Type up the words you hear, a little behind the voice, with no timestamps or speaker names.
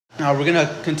We're going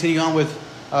to continue on with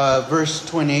verse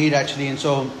 28, actually. And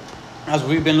so, as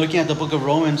we've been looking at the book of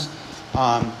Romans,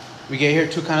 we get here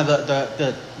to kind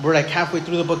of we're like halfway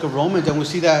through the book of Romans, and we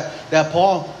see that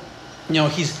Paul,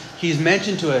 he's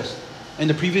mentioned to us in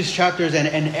the previous chapters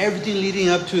and everything leading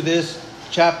up to this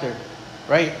chapter,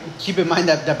 right? Keep in mind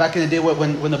that back in the day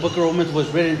when the book of Romans was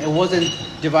written, it wasn't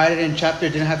divided in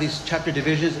chapters, didn't have these chapter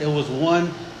divisions. It was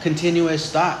one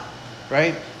continuous thought,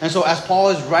 right? And so as Paul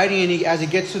is writing, and as he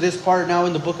gets to this part now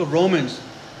in the book of Romans,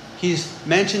 he's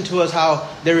mentioned to us how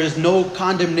there is no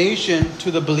condemnation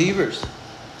to the believers.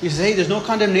 He says, hey, there's no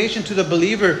condemnation to the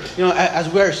believer. As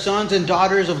we are sons and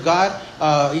daughters of God,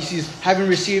 he says, having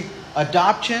received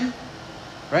adoption,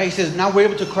 right? He says, now we're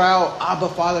able to cry out, Abba,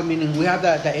 Father, meaning we have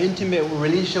that intimate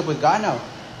relationship with God now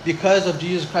because of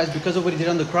Jesus Christ, because of what he did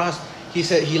on the cross. He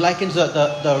said he likens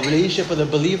the relationship of the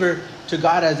believer to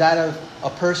God as that of a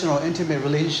personal, intimate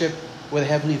relationship with a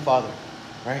Heavenly Father,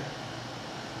 right?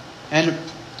 And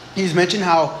he's mentioned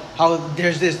how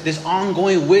there's this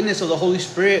ongoing witness of the Holy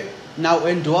Spirit now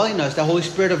indwelling us, the Holy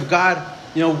Spirit of God,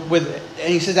 and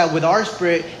he says that with our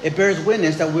spirit, it bears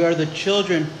witness that we are the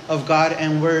children of God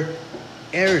and we're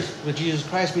heirs with Jesus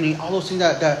Christ, meaning all those things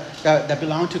that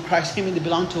belong to Christ, they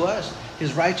belong to us.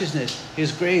 His righteousness,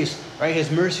 His grace, right? His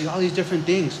mercy, all these different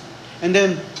things. And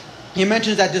then he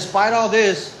mentions that despite all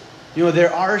this,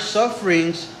 there are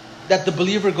sufferings that the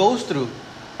believer goes through,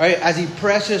 right? As he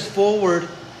presses forward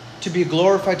to be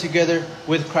glorified together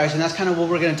with Christ. And that's kind of what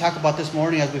we're going to talk about this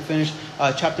morning as we finish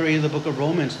chapter 8 of the book of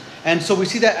Romans. And so we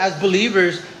see that as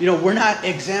believers, we're not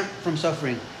exempt from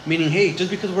suffering. Meaning, hey,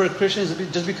 just because we're Christians,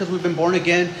 just because we've been born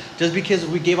again, just because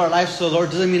we gave our lives to the Lord,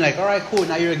 doesn't mean like, all right, cool,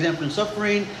 now you're exempt from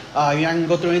suffering. You're not going to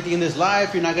go through anything in this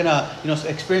life. You're not going to,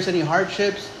 experience any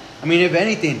hardships. I mean, if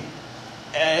anything,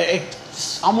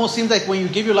 it almost seems like when you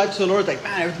give your life to the Lord, it's like,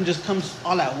 man, everything just comes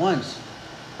all at once.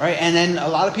 Right? And then a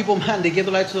lot of people, man, they give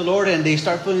their life to the Lord and they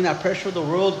start feeling that pressure of the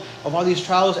world, of all these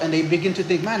trials, and they begin to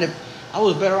think, man, if I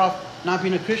was better off not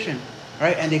being a Christian,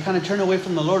 right? And they kind of turn away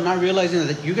from the Lord, not realizing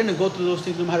that you're going to go through those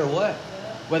things no matter what,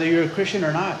 whether you're a Christian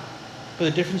or not. But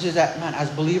the difference is that, man, as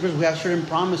believers, we have certain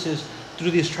promises through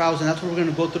these trials, and that's what we're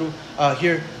going to go through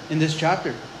here in this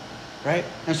chapter, right?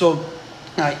 And so,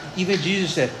 even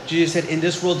Jesus said, in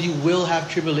this world you will have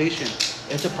tribulation.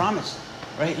 It's a promise.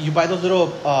 Right? You buy those little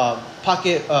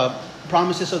pocket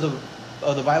promises of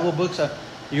the Bible books.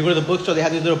 You go to the bookstore, they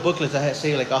have these little booklets that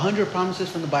say like 100 promises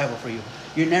from the Bible for you.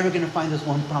 You're never going to find this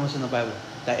one promise in the Bible,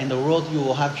 that in the world you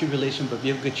will have tribulation, but be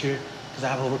of good cheer because I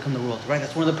have overcome the world. Right?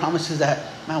 That's one of the promises that,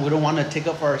 man, we don't want to take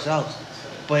up for ourselves.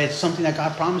 But it's something that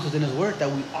God promises in His Word,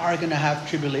 that we are going to have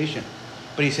tribulation.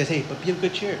 But He says, hey, but be of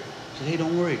good cheer. He says, hey,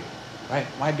 don't worry. Right?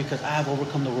 Why? Because I have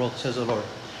overcome the world, says the Lord.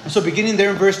 And so beginning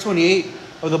there in verse 28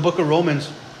 of the book of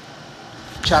Romans,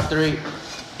 chapter 8,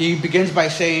 he begins by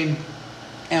saying,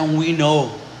 and we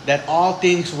know that all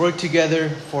things work together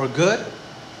for good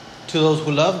to those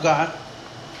who love God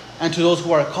and to those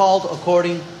who are called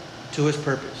according to His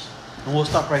purpose. And we'll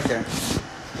stop right there.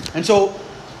 And so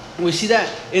we see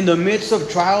that in the midst of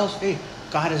trials, hey,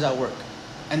 God is at work.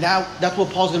 And that's what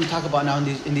Paul's going to talk about now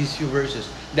in these few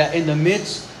verses. That in the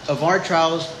midst of our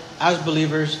trials as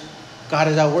believers, God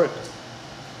is at work.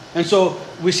 And so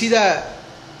we see that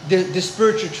this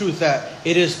spiritual truth, that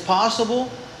it is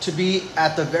possible to be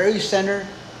at the very center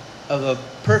of the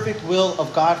perfect will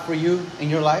of God for you in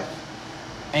your life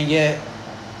and yet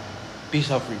be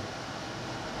suffering.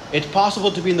 It's possible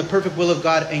to be in the perfect will of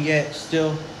God and yet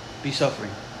still be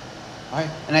suffering. All right?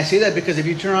 And I say that because if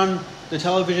you turn on the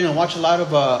television and watch a lot of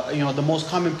the most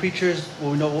common preachers,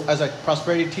 what we know as like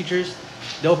prosperity teachers,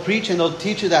 they'll preach and they'll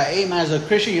teach you that, hey man, as a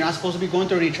Christian, you're not supposed to be going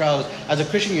through any trials. As a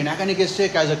Christian, you're not going to get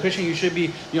sick. As a Christian, you should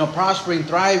be, prospering,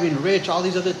 thriving, rich, all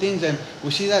these other things. And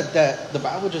we see that the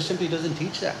Bible just simply doesn't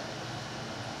teach that.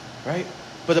 Right?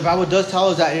 But the Bible does tell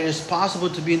us that it is possible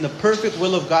to be in the perfect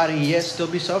will of God and yet still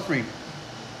be suffering.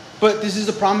 But this is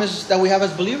the promise that we have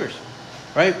as believers.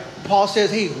 Right? Paul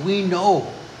says, hey, we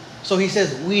know. So he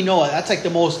says, we know. That's like the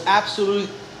most absolute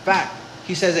fact.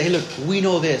 He says, hey, look, we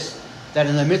know this. That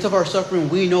in the midst of our suffering,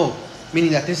 we know,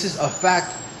 meaning that this is a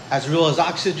fact as real as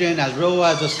oxygen, as real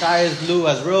as the sky is blue,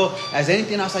 as real as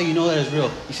anything else that you know that is real.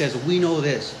 He says, we know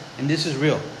this, and this is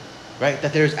real, right?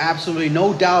 That there's absolutely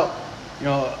no doubt,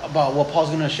 about what Paul's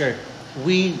going to share.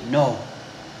 We know.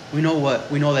 We know what?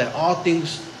 We know that all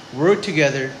things work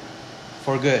together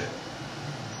for good.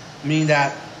 Meaning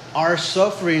that our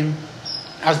suffering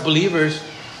as believers,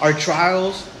 our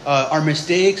trials, our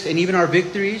mistakes, and even our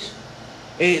victories,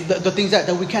 the things that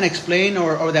we can't explain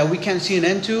or that we can't see an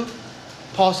end to,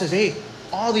 Paul says, hey,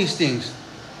 all these things,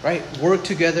 right, work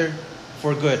together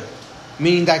for good.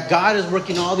 Meaning that God is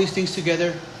working all these things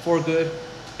together for good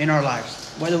in our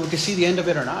lives, whether we can see the end of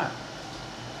it or not.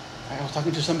 I was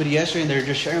talking to somebody yesterday, and they're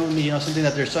just sharing with me, something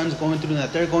that their son's going through and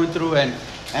that they're going through,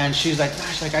 and she's like,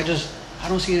 gosh, like I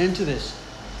don't see an end to this.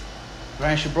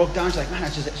 Right? And she broke down. She's like, man, I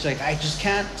just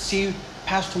can't see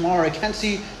past tomorrow. I can't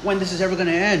see when this is ever going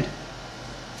to end.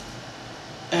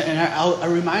 And I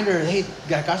remind her, hey,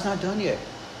 God's not done yet,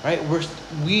 right?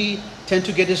 We tend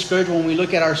to get discouraged when we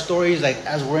look at our stories, like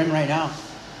as we're in right now.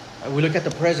 We look at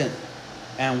the present,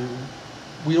 and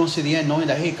we don't see the end, knowing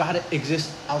that, hey, God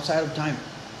exists outside of time,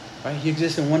 right? He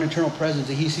exists in one eternal presence,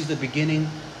 and He sees the beginning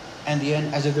and the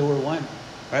end as if they were one,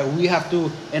 right? We have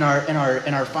to, in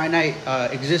our finite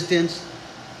existence,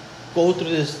 go through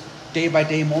this day by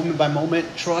day, moment by moment,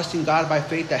 trusting God by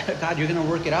faith that God, you're going to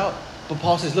work it out. But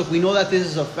Paul says, look, we know that this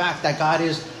is a fact, that God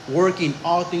is working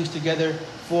all things together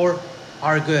for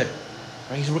our good.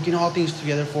 Right? He's working all things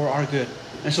together for our good.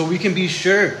 And so we can be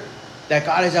sure that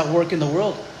God is at work in the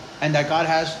world and that God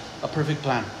has a perfect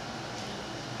plan.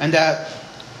 And that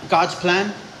God's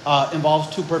plan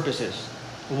involves two purposes.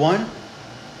 One,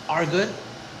 our good,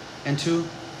 and two,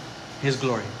 His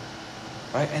glory.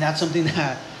 Right? And that's something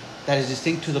that is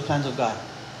distinct to the plans of God.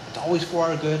 It's always for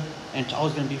our good, and it's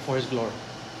always going to be for His glory.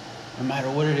 No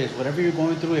matter what it is, whatever you're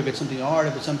going through, if it's something hard,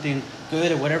 if it's something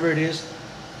good, or whatever it is,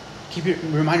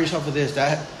 remind yourself of this,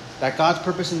 that God's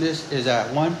purpose in this is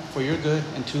that one, for your good,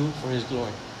 and two, for His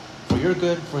glory. For your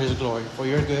good, for His glory. For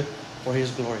your good, for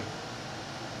His glory.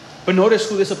 But notice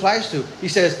who this applies to. He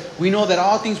says, we know that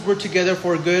all things work together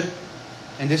for good,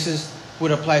 and this is who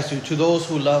it applies to those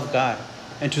who love God,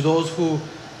 and to those who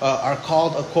are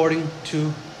called according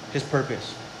to His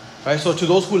purpose. Right? So to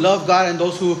those who love God and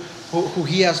those who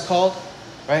He has called,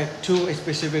 right, to a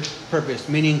specific purpose.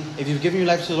 Meaning, if you've given your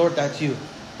life to the Lord, that's you.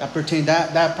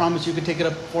 That promise, you can take it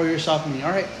up for yourself and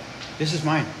all right, this is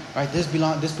mine. Right? This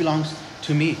belongs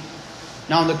to me.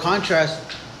 Now, in the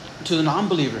contrast to the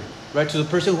non-believer, right, to the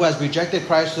person who has rejected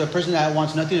Christ, to the person that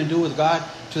wants nothing to do with God,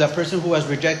 to that person who has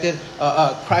rejected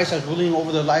Christ as ruling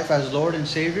over their life as Lord and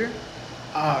Savior,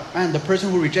 the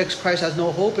person who rejects Christ has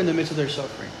no hope in the midst of their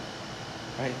suffering.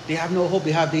 Right? They have no hope.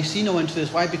 They see no end to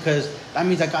this. Why? Because that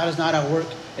means that God is not at work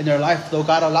in their life. Though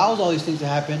God allows all these things to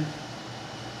happen,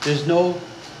 there's no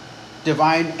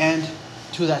divine end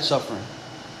to that suffering.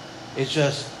 It's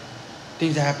just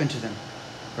things that happen to them.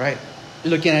 Right?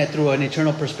 Looking at it through an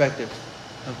eternal perspective,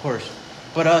 of course.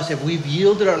 But us, if we've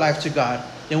yielded our life to God,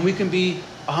 then we can be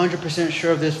 100%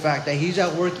 sure of this fact, that He's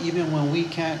at work even when we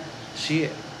can't see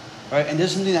it. Right? And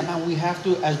this is something that, man, we have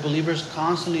to, as believers,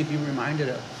 constantly be reminded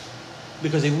of.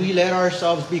 Because if we let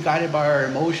ourselves be guided by our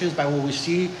emotions, by what we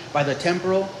see, by the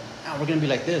temporal, we're going to be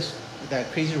like this, like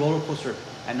that crazy roller coaster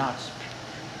at knots.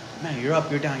 Man, you're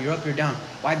up, you're down, you're up, you're down.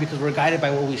 Why? Because we're guided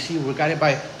by what we see. We're guided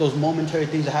by those momentary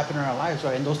things that happen in our lives,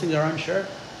 right? And those things are unsure.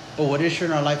 But what is sure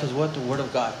in our life is what? The Word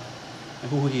of God and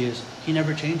who He is. He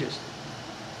never changes.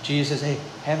 Jesus says, hey,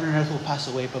 heaven and earth will pass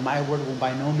away, but my word will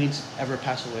by no means ever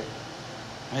pass away.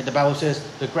 Right? The Bible says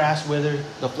the grass withers,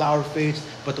 the flower fades,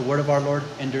 but the word of our Lord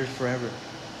endures forever.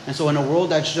 And so in a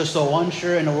world that's just so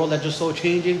unsure, in a world that's just so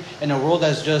changing, in a world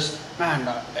that's just, man,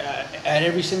 at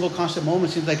every single constant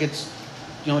moment seems like it's,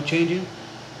 changing,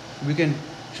 we can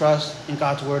trust in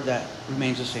God's word that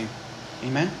remains the same.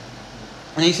 Amen?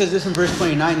 And He says this in verse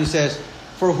 29. He says,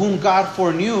 for whom God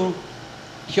foreknew,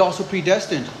 He also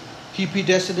predestined. He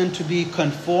predestined them to be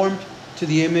conformed to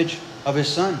the image of His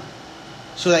Son,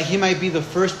 so that He might be the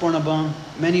firstborn among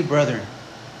many brethren.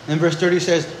 And verse 30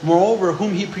 says, moreover,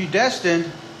 whom He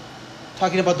predestined,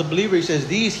 talking about the believer, He says,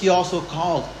 these He also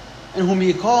called. And whom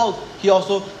He called, He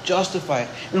also justified.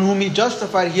 And whom He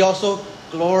justified, He also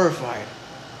glorified.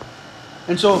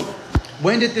 And so,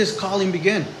 when did this calling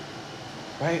begin?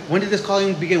 Right? When did this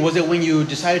calling begin? Was it when you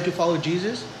decided to follow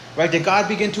Jesus? Right? Did God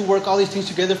begin to work all these things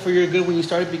together for your good when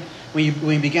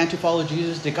you began to follow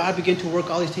Jesus? Did God begin to work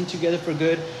all these things together for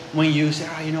good when you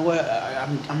said, you know what,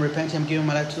 I'm repenting, I'm giving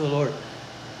my life to the Lord?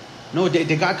 No,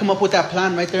 did God come up with that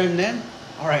plan right there and then?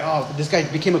 All right, this guy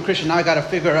became a Christian, now I got to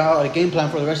figure out a game plan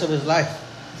for the rest of his life.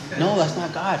 No, that's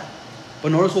not God.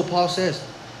 But notice what Paul says.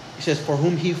 He says, for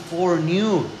whom He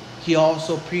foreknew, He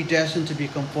also predestined to be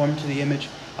conformed to the image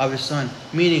of His Son.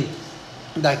 Meaning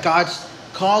that God's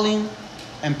calling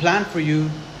and plan for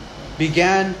you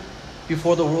began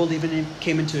before the world even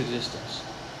came into existence.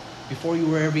 Before you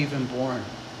were ever even born,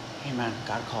 amen,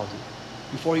 God called you.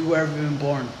 Before you were ever even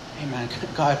born, amen,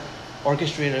 God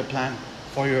orchestrated a plan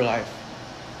for your life.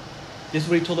 This is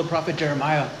what He told the prophet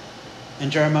Jeremiah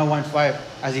in Jeremiah 1:5.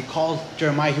 As He called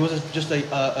Jeremiah, he was just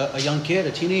a young kid,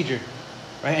 a teenager,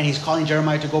 right? And He's calling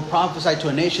Jeremiah to go prophesy to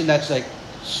a nation that's like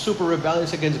super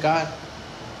rebellious against God.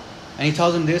 And he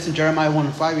tells him this in Jeremiah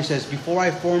 1:5. He says, before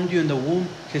I formed you in the womb,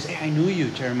 he says, hey, I knew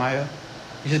you, Jeremiah.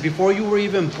 He says, before you were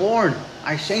even born,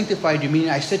 I sanctified you,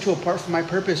 meaning I set you apart for my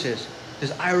purposes. He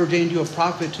says, I ordained you a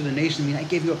prophet to the nation, meaning I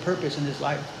gave you a purpose in this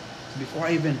life. Before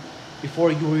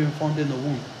you were even formed in the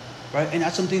womb. Right? And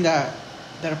that's something that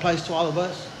applies to all of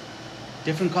us.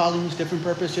 Different callings, different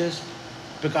purposes,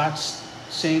 but God's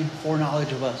same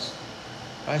foreknowledge of us.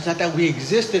 Right? It's not that we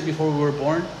existed before we were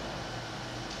born,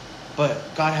 but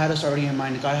God had us already in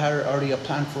mind. God had already a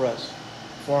plan for us,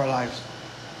 for our lives.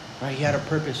 Right? He had a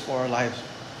purpose for our lives.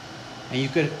 And you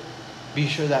could be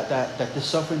sure that the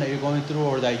suffering that you're going through,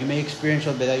 or that you may experience,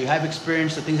 or that you have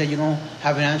experienced, the things that you don't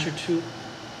have an answer to,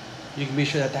 you can be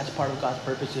sure that that's part of God's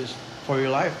purposes for your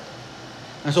life.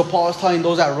 And so Paul is telling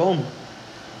those at Rome,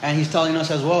 and he's telling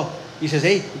us as well. He says,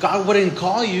 hey, God wouldn't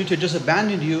call you to just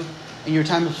abandon you in your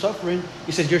time of suffering.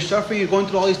 He says, you're suffering, you're going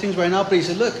through all these things right now, but he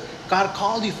said, look, God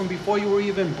called you from before you were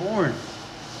even born.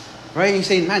 Right? And he's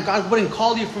saying, man, God wouldn't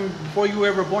call you from before you were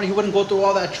ever born. He wouldn't go through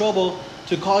all that trouble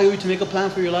to call you, to make a plan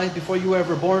for your life before you were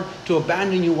ever born, to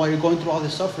abandon you while you're going through all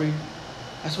this suffering.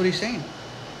 That's what he's saying.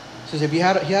 He says, if he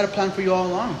had a plan for you all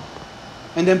along.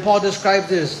 And then Paul describes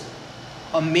this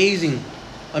amazing,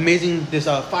 this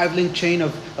 5-link chain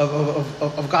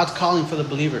of God's calling for the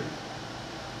believer.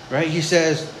 Right? He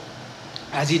says,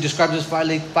 as he describes this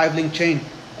 5-link chain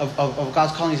of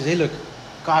God's calling, he says, hey, look,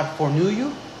 God foreknew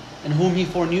you, and whom he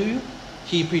foreknew you,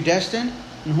 he predestined,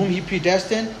 and whom he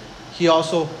predestined, he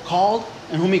also called,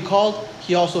 and whom he called,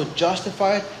 he also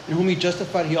justified, and whom he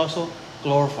justified, he also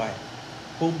glorified.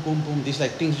 Boom, boom, boom. These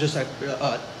things just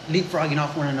leapfrogging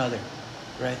off one another.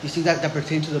 Right? These things that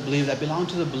pertain to the believer, that belong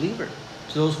to the believer,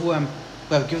 to those who have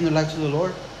given their life to the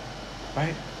Lord.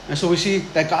 Right? And so we see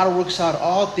that God works out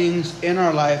all things in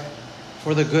our life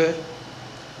for the good,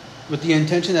 with the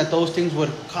intention that those things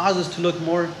would cause us to look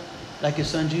more like his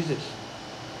son Jesus.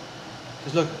 He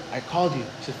says, look, I called you.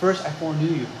 He said, first I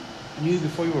foreknew you. I knew you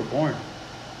before you were born.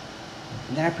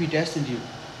 And then I predestined you,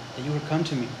 that you would come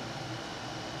to me.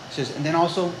 He says, and then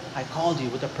also I called you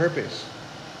with a purpose.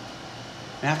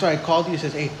 And after I called you, he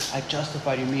says, hey, I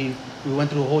justified you. Meaning we went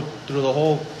through the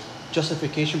whole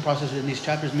justification process in these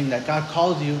chapters, meaning that God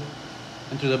called you,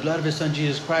 and through the blood of his son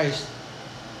Jesus Christ,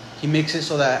 he makes it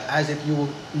so that as if you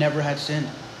never had sinned.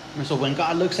 And so when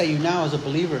God looks at you now as a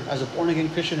believer, as a born-again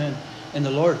Christian in the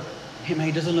Lord, hey man,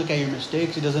 he doesn't look at your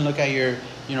mistakes. He doesn't look at your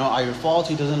faults.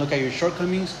 He doesn't look at your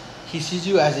shortcomings. He sees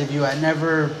you as if you had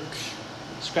never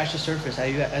scratched the surface,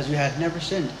 as you had never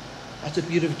sinned. That's the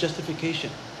beauty of justification,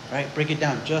 right? Break it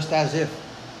down. Just as if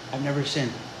I've never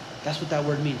sinned. That's what that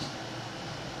word means.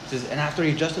 It says, and after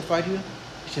he justified you,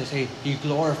 he says, hey, he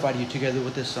glorified you together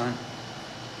with his son.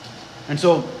 And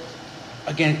so,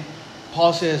 again,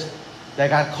 Paul says that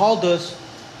God called us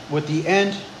with the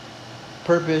end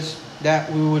purpose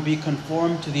that we would be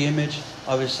conformed to the image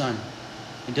of his son.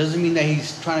 It doesn't mean that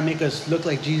he's trying to make us look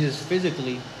like Jesus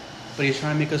physically, but he's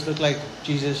trying to make us look like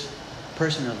Jesus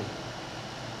personally.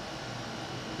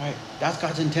 Right? That's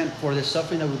God's intent for this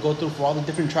suffering that we go through, for all the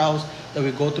different trials that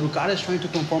we go through. God is trying to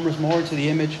conform us more to the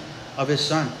image of his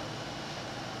son.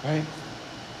 Right?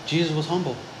 Jesus was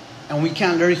humble. And we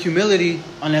can't learn humility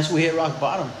unless we hit rock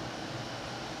bottom.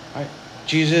 Right?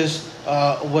 Jesus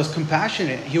was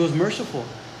compassionate. He was merciful.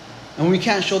 And we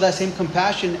can't show that same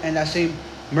compassion and that same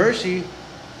mercy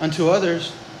unto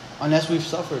others unless we've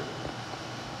suffered.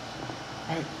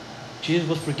 Right? Jesus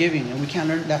was forgiving, and we can't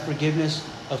learn that forgiveness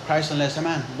of Christ unless,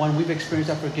 one, we've experienced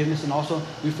that forgiveness, and also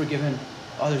we've forgiven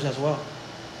others as well.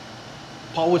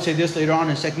 Paul would say this later on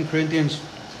in 2 Corinthians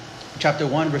chapter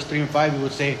 1, verse 3 and 5. He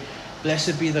would say,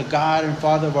 blessed be the God and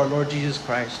Father of our Lord Jesus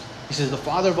Christ. He says, the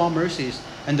Father of all mercies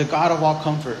and the God of all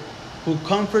comfort, who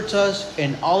comforts us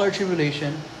in all our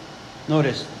tribulation,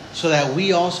 notice, so that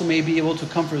we also may be able to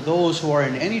comfort those who are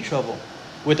in any trouble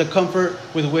with the comfort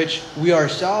with which we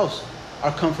ourselves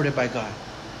are comforted by God.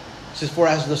 It says, for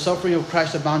as the suffering of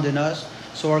Christ abound in us,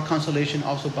 so our consolation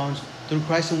also abounds through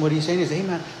Christ. And what he's saying is,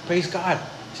 amen, praise God.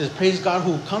 He says, praise God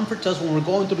who comforts us when we're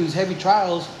going through these heavy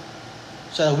trials,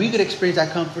 so that we could experience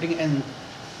that comforting, and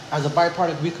as a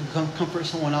byproduct, we could comfort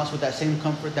someone else with that same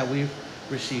comfort that we've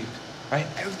received. Right?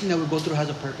 Everything that we go through has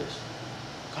a purpose.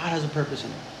 God has a purpose in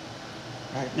it.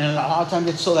 Right? And a lot of times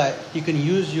it's so that he can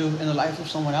use you in the life of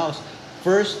someone else.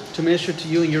 First, to minister to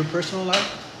you in your personal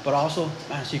life, but also,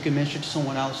 so you can minister to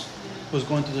someone else who's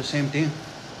going through the same thing.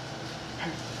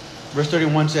 Right? Verse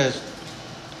 31 says,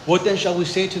 what then shall we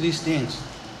say to these things?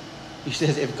 He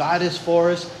says, if God is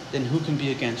for us, then who can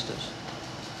be against us?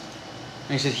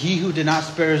 And he says, he who did not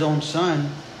spare his own son,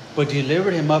 but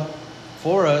delivered him up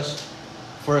for us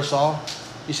all.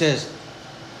 He says,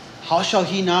 how shall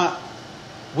he not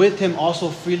with him also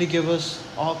freely give us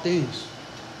all things.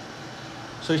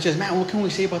 So he says, man, what can we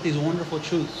say about these wonderful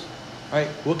truths? Right?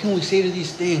 What can we say to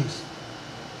these things?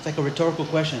 It's like a rhetorical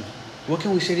question. What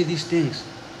can we say to these things?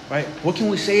 Right? What can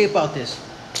we say about this?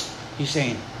 He's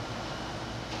saying,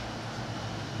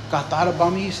 God thought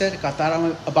about me, he said. God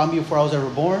thought about me before I was ever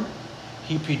born.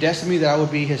 He predestined me that I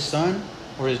would be his son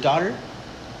or his daughter.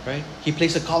 Right? He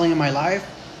placed a calling in my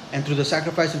life. And through the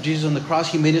sacrifice of Jesus on the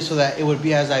cross, he made it so that it would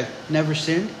be as I've never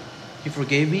sinned. He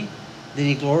forgave me. Then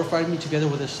he glorified me together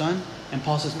with his son. And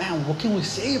Paul says, man, what can we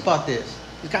say about this?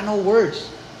 He's got no words.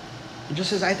 And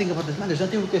just as I think about this, man, there's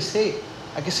nothing we can say.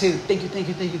 I can say thank you, thank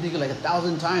you, thank you, thank you like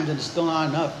 1,000 times and it's still not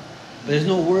enough. But there's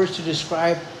no words to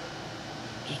describe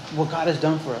just what God has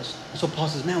done for us. And so Paul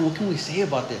says, man, what can we say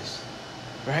about this?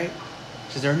 Right?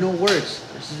 He says there are no words.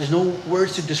 There's no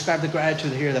words to describe the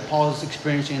gratitude here that Paul is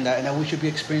experiencing and that we should be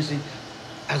experiencing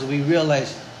as we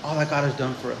realize all that God has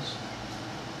done for us.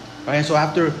 Right? And so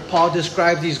after Paul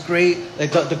describes these great,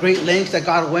 like the great lengths that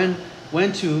God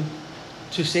went to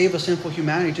save a sinful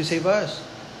humanity, to save us,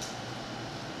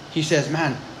 he says,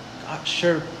 man, God,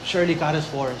 surely God is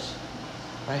for us.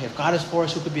 Right? If God is for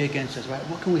us, who could be against us? Right?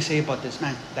 What can we say about this,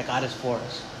 man? That God is for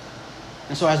us.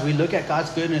 And so as we look at God's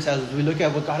goodness, as we look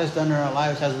at what God has done in our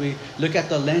lives, as we look at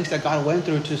the lengths that God went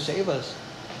through to save us,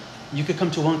 you could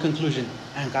come to one conclusion,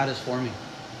 and God is for me.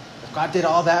 If God did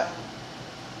all that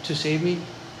to save me,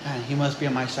 man, he must be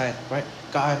on my side, right?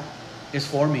 God is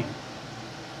for me.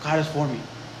 God is for me,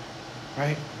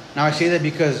 right? Now I say that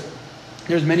because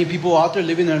there's many people out there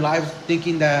living their lives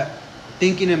thinking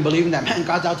and believing that, man,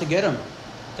 God's out to get them.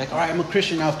 It's like, all right, I'm a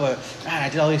Christian now, but man, I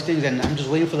did all these things and I'm just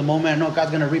waiting for the moment. I know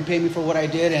God's going to repay me for what I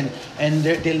did. And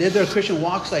they live their Christian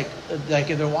walks like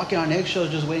if they're walking on eggshells,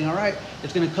 just waiting, all right,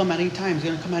 it's going to come at any time. It's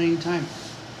going to come at any time.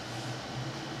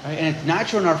 Right? And it's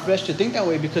natural in our flesh to think that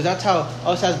way because that's how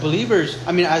us as believers,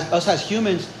 us as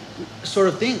humans sort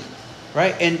of think.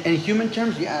 Right? And in human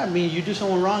terms, yeah, you do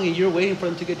someone wrong and you're waiting for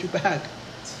them to get you back.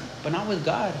 But not with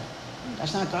God.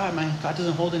 That's not God, man. God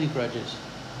doesn't hold any grudges.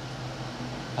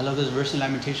 I love this verse in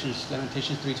Lamentations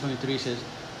 3:23 says,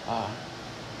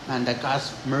 man, that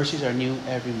God's mercies are new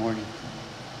every morning.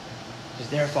 He says,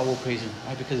 therefore we'll praise him,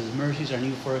 right? Because his mercies are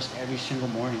new for us every single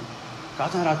morning.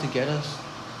 God's not out to get us,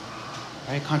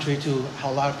 right? Contrary to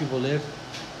how a lot of people live.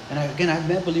 And I've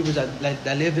met believers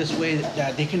that live this way,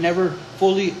 that they can never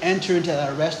fully enter into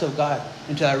that rest of God,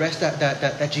 into that rest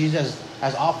that Jesus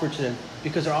has offered to them.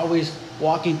 Because they're always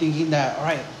walking thinking that, all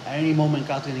right, at any moment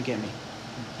God's going to get me.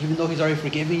 Even though he's already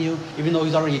forgiven you, even though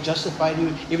he's already justified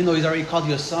you, even though he's already called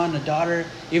you a son, a daughter,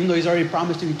 even though he's already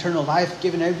promised you eternal life,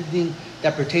 given everything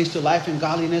that pertains to life and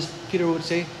godliness, Peter would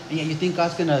say, and yet you think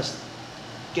God's going to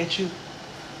get you?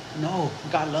 No,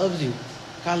 God loves you.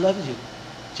 God loves you.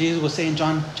 Jesus would say in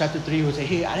John chapter 3, he would say,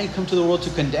 hey, I didn't come to the world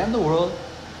to condemn the world,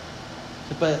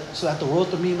 but so that the world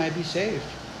through me might be saved.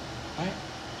 Right?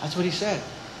 That's what he said.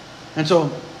 And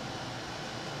so,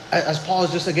 as Paul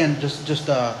is just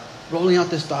rolling out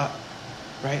this thought,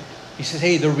 right? He says,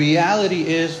 hey, the reality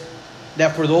is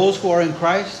that for those who are in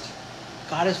Christ,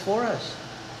 God is for us.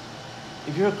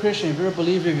 If you're a Christian, if you're a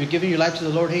believer, if you're giving your life to the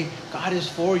Lord, hey, God is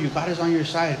for you. God is on your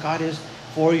side. God is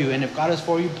for you. And if God is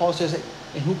for you, Paul says,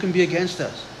 and who can be against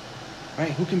us?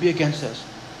 Right? Who can be against us?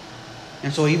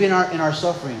 And so even in our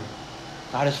suffering,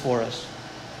 God is for us.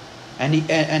 And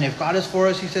if God is for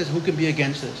us, he says, who can be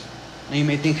against us? And you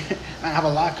may think, I have a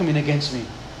lot coming against me.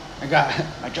 I got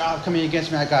my job coming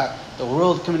against me. I got the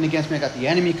world coming against me. I got the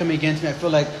enemy coming against me. I feel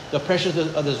like the pressures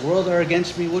of this world are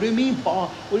against me. What do you mean, Paul?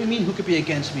 What do you mean who could be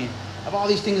against me? I have all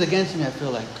these things against me, I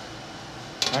feel like.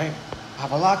 Right? I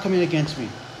have a lot coming against me.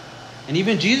 And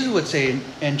even Jesus would say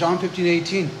in John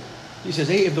 15:18, he says,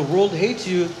 hey, if the world hates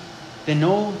you, then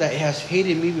know that it has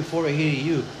hated me before it hated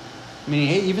you. Meaning,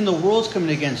 hey, even the world's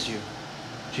coming against you.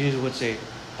 Jesus would say.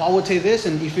 Paul would say this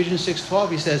in Ephesians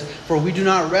 6:12. He says, for we do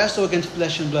not wrestle against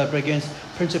flesh and blood, but against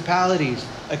principalities,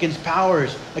 against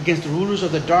powers, against the rulers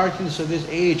of the darkness of this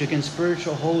age, against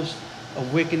spiritual hosts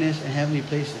of wickedness in heavenly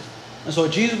places. And so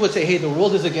Jesus would say, hey, the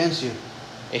world is against you.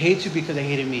 It hates you because it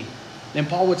hated me. Then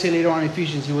Paul would say later on in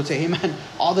Ephesians, he would say, hey man,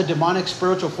 all the demonic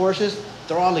spiritual forces,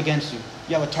 they're all against you.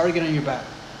 You have a target on your back.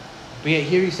 But yet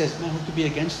here he says, man, who could be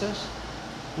against us?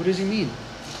 What does he mean?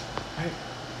 Right?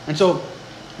 And so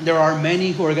there are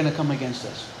many who are going to come against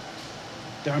us.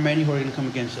 There are many who are going to come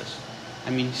against us.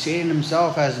 Satan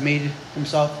himself has made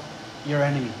himself your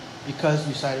enemy because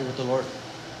you sided with the Lord.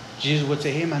 Jesus would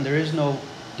say, hey man, there is no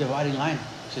dividing line.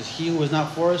 He says, he who is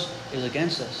not for us is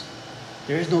against us.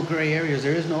 There is no gray areas.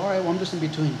 There is no, all right, well, I'm just in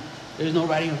between. There is no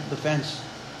riding the fence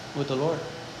with the Lord.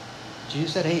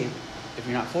 Jesus said, hey, if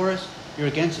you're not for us, you're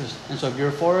against us. And so if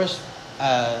you're for us,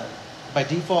 by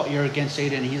default, you're against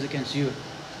Satan and he's against you.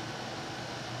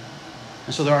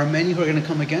 And so there are many who are going to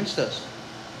come against us,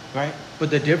 right? But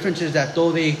the difference is that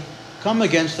though they come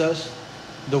against us,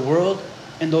 the world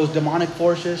and those demonic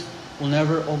forces will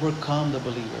never overcome the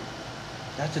believer.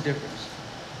 That's the difference.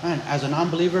 Man, as a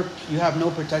non-believer, you have no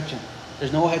protection.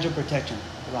 There's no hedge of protection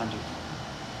around you.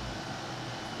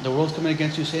 The world's coming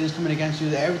against you, Satan's coming against you,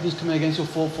 everything's coming against you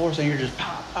full force, and you're just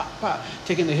pop, pop, pop,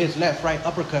 taking the hits left, right,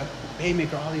 uppercut,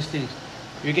 haymaker, all these things.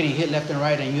 You're getting hit left and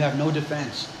right, and you have no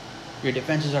defense. Your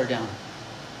defenses are down.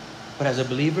 But as a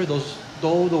believer,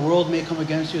 though the world may come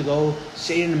against you, though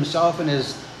Satan himself and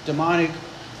his demonic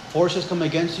forces come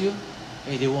against you,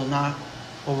 hey, they will not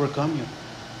overcome you.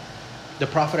 The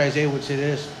prophet Isaiah would say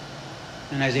this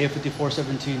in Isaiah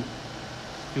 54:17.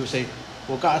 He would say,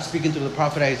 well, God speaking through the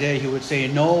prophet Isaiah, he would say,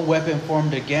 no weapon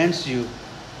formed against you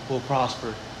will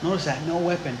prosper. Notice that, no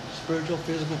weapon, spiritual,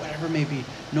 physical, whatever it may be,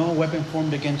 no weapon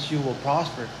formed against you will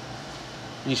prosper.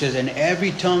 And he says, and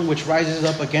every tongue which rises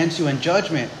up against you in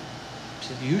judgment, he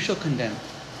says, you shall condemn.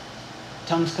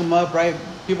 Tongues come up, right?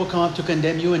 People come up to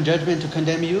condemn you in judgment, to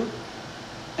condemn you.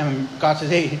 And God says,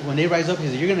 hey, when they rise up, he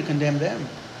says, you're going to condemn them.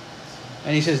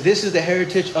 And he says, this is the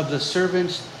heritage of the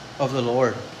servants of the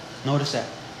Lord. Notice that.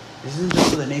 This isn't just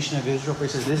for the nation of Israel, but he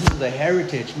says, this is the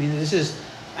heritage. Meaning this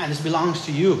belongs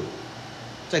to you.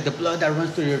 It's like the blood that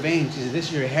runs through your veins. He says, this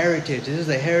is your heritage. This is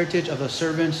the heritage of the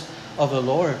servants of the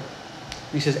Lord.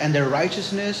 He says, and their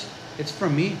righteousness, it's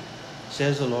from me,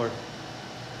 says the Lord.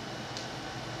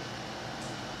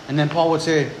 And then Paul would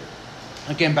say,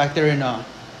 again, back there in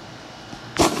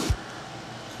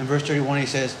verse 31, he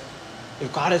says,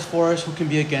 if God is for us, who can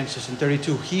be against us? In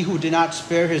 32, he who did not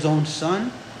spare his own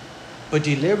son, but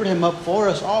delivered him up for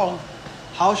us all,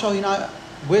 how shall he not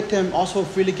with him also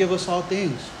freely give us all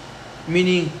things?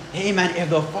 Meaning, hey man, if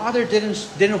the Father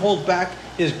didn't hold back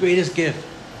his greatest gift,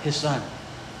 his son,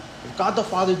 if God the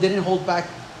Father didn't hold back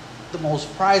the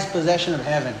most prized possession of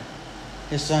heaven,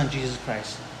 his son, Jesus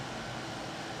Christ,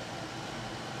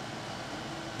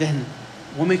 then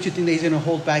what makes you think that he's going to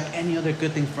hold back any other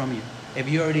good thing from you? If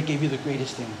he already gave you the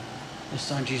greatest thing, his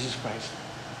son, Jesus Christ,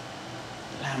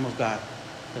 the Lamb of God,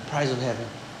 the prize of heaven,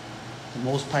 the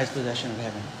most prized possession of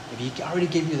heaven. If he already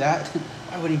gave you that,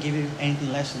 why would he give you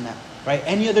anything less than that? Right?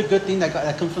 Any other good thing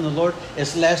that comes from the Lord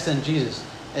is less than Jesus.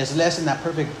 It's less than that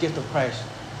perfect gift of Christ.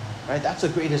 Right? That's the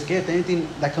greatest gift. Anything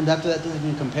that comes after that doesn't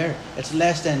even compare. It's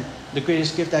less than the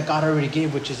greatest gift that God already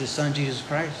gave, which is his son, Jesus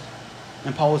Christ.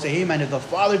 And Paul will say, hey man, if the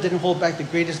Father didn't hold back the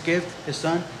greatest gift, his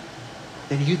son,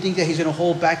 then you think that he's going to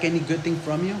hold back any good thing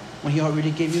from you when he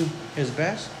already gave you his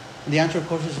best? And the answer, of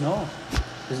course, is no.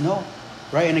 Is no.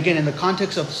 Right? And again, in the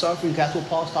context of suffering, that's what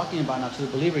Paul's talking about now to the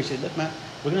believer. He said, look, man,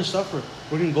 we're going to suffer.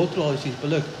 We're going to go through all these things. But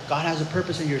look, God has a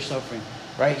purpose in your suffering.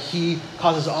 Right? He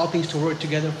causes all things to work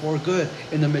together for good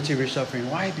in the midst of your suffering.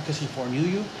 Why? Because he foreknew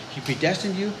you. He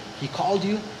predestined you. He called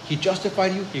you. He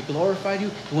justified you. He glorified you.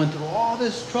 He went through all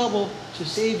this trouble to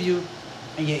save you.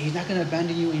 And yet he's not going to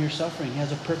abandon you in your suffering. He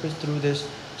has a purpose through this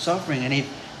suffering. And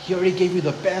if he already gave you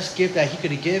the best gift that he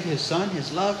could have given, his son,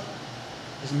 his love,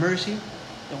 his mercy,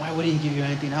 then why wouldn't he give you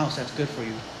anything else that's good for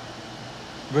you?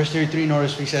 Verse 33,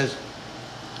 notice he says,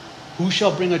 who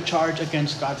shall bring a charge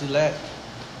against God's elect?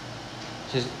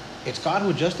 He says, it's God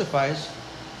who justifies.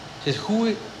 He says,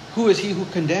 who is he who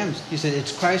condemns? He said,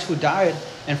 it's Christ who died,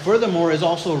 and furthermore is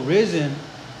also risen,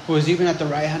 who is even at the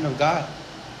right hand of God,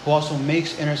 who also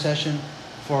makes intercession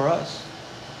for us.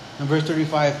 In verse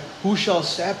 35, who shall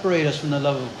separate us from the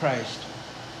love of Christ?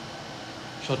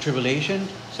 Shall tribulation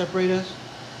separate us?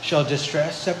 Shall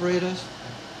distress separate us?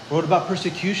 What about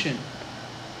persecution?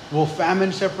 Will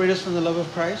famine separate us from the love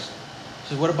of Christ? He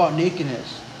says, what about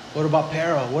nakedness? What about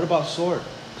peril? What about sword?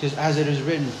 He says, as it is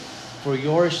written, for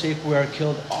your sake we are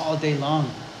killed all day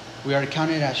long. We are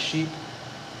counted as sheep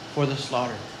for the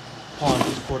slaughter. Paul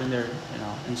is quoting there,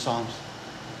 in Psalms.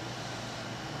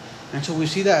 And so we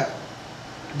see that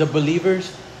the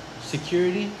believer's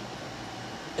security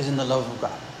is in the love of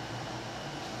God.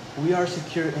 We are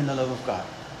secure in the love of God.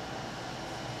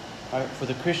 All right? For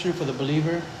the Christian, for the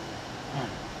believer,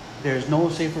 there is no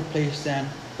safer place than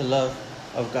the love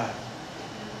of God.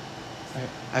 Right?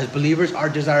 As believers, our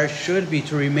desire should be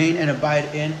to remain and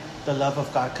abide in the love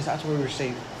of God, because that's where we're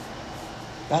safe.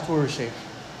 That's where we're safe.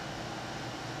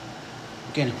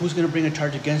 Again, who's going to bring a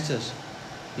charge against us?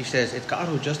 He says, it's God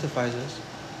who justifies us.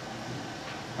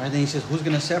 Right? Then he says, who's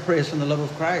going to separate us from the love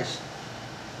of Christ?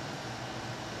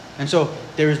 And so,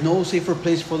 there is no safer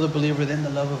place for the believer than the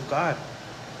love of God.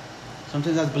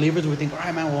 Sometimes as believers, we think, all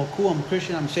right, man, well, cool, I'm a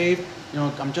Christian, I'm saved,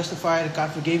 I'm justified,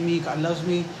 God forgave me, God loves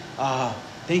me.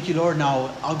 Thank you, Lord.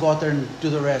 Now I'll go out there and do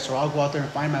the rest, or I'll go out there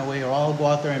and find my way, or I'll go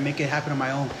out there and make it happen on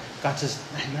my own. God says,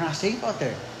 man, you're not safe out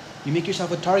there. You make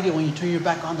yourself a target when you turn your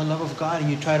back on the love of God and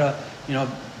you try to,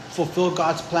 fulfill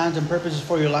God's plans and purposes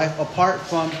for your life apart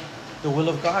from the will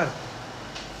of God.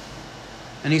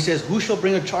 And he says, who shall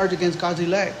bring a charge against God's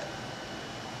elect?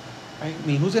 Right? I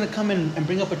mean, who's going to come in and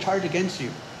bring up a charge against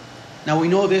you? Now we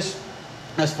know this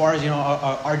as far as,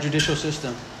 our judicial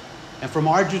system. And from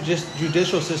our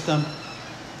judicial system,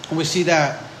 we see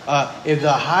that if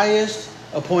the highest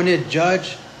appointed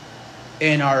judge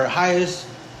in our highest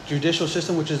judicial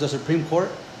system, which is the Supreme Court,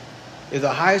 if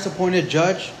the highest appointed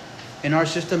judge in our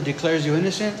system declares you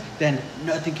innocent, then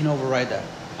nothing can override that.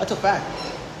 That's a fact.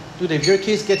 Dude, if your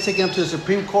case gets taken up to the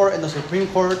Supreme Court and the Supreme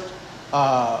Court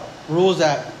rules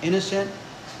that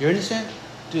you're innocent,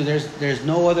 dude, there's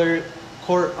no other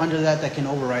court under that can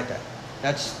override that.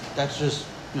 That's just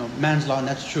man's law, and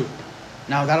that's true.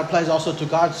 Now that applies also to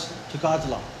God's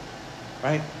law,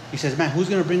 right? He says, man, who's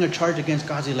going to bring a charge against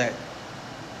God's elect?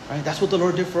 Right? That's what the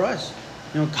Lord did for us.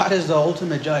 God is the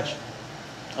ultimate judge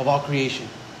of all creation.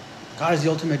 God is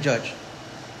the ultimate judge.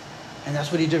 And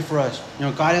that's what he did for us.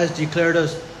 God has declared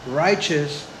us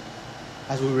righteous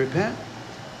as we repent,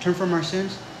 turn from our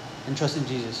sins, and trust in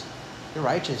Jesus. You're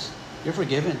righteous. You're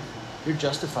forgiven. You're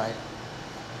justified.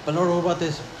 But Lord, what about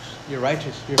this? You're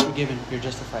righteous. You're forgiven. You're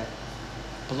justified.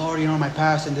 But Lord, my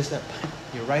past and this, that.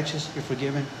 You're righteous. You're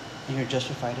forgiven. And you're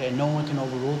justified. And no one can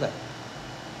overrule that.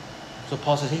 So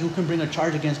Paul says, hey, who can bring a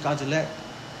charge against God's elect?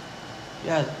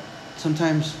 Yeah,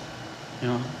 sometimes,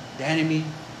 the enemy,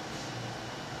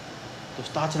 those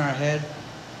thoughts in our head,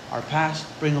 our past,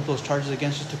 bring up those charges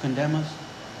against us to condemn us.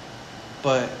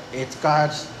 But it's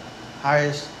God's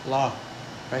highest law,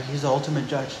 right? He's the ultimate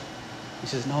judge. He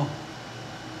says, no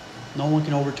one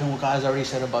can overturn what God has already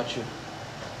said about you.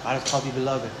 God has called you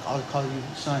beloved. God has called you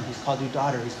son. He's called you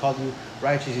daughter. He's called you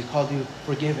righteous. He's called you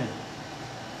forgiven.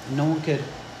 No one could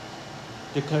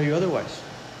declare you otherwise.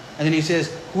 And then he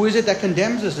says, who is it that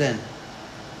condemns us then?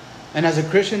 And as a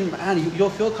Christian, man, you'll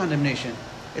feel condemnation.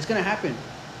 It's going to happen.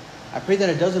 I pray that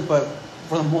it doesn't, but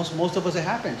for the most of us it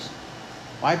happens.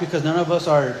 Why? Because none of us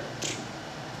are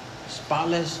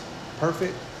spotless,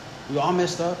 perfect. We all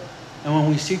messed up. And when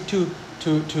we seek to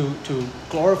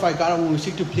glorify God, when we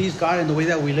seek to please God in the way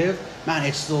that we live, man,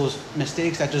 it's those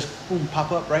mistakes that just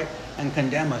pop up, right? And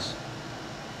condemn us.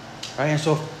 Right? And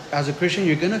so as a Christian,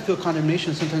 you're going to feel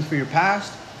condemnation sometimes for your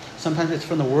past. Sometimes it's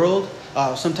from the world.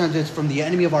 Sometimes it's from the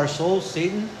enemy of our souls,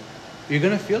 Satan. You're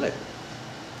going to feel it.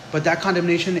 But that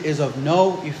condemnation is of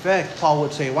no effect, Paul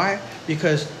would say. Why?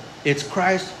 Because it's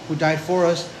Christ who died for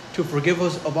us to forgive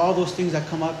us of all those things that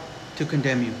come up to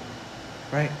condemn you.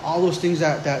 Right? All those things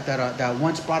that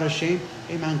once brought us shame.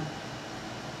 Hey, man,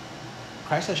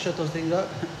 Christ has shut those things up.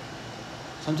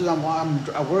 Sometimes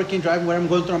I'm working, driving, whatever I'm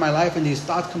going through in my life, and these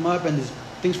thoughts come up and these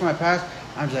things from my past.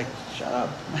 I'm just like, shut up.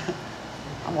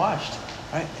 I'm washed.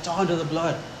 Right? It's all under the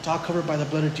blood. It's all covered by the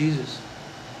blood of Jesus.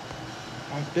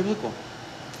 Right? It's biblical.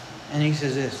 And he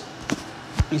says this.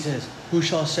 He says, who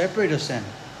shall separate us then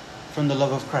from the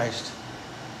love of Christ?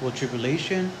 Will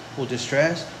tribulation, will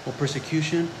distress, will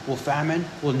persecution, will famine,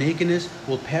 will nakedness,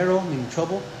 will peril, meaning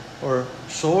trouble, or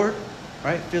sword,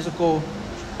 right? Physical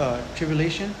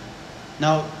tribulation.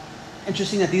 Now,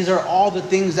 interesting that these are all the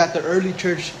things that the early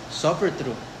church suffered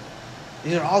through.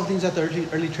 These are all the things that the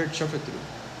early church suffered through.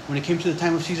 When it came to the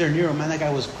time of Caesar Nero, man, that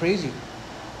guy was crazy.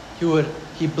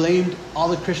 He blamed all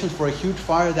the Christians for a huge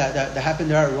fire that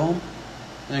happened there at Rome.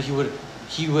 And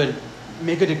he would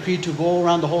make a decree to go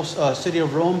around the whole city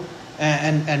of Rome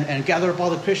and gather up all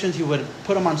the Christians. He would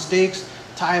put them on stakes,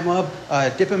 tie them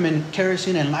up, dip them in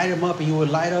kerosene and light them up. And he would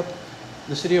light up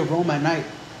the city of Rome at night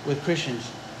with Christians.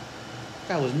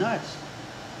 That guy was nuts.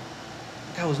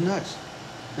 That guy was nuts.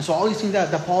 And so all these things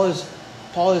that Paul is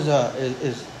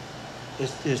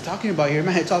talking about here,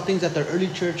 man, it's all things that the early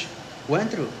church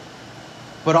went through.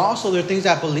 But also there are things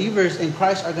that believers in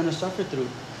Christ are going to suffer through.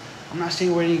 I'm not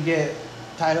saying we're going to get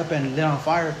tied up and lit on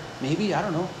fire. Maybe, I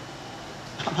don't know.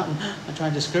 I'm not trying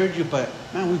to discourage you, but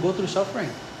man, we go through suffering.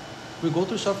 We go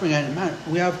through suffering, and man,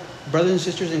 we have brothers and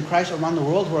sisters in Christ around the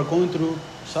world who are going through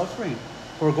suffering,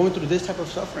 who are going through this type of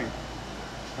suffering.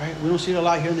 Right? We don't see it a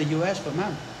lot here in the U.S., but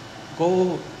man,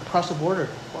 go across the border,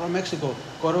 go to Mexico,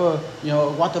 go to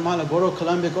Guatemala, go to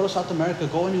Colombia, go to South America,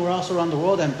 go anywhere else around the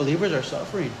world, and believers are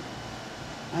suffering.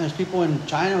 And there's people in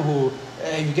China who,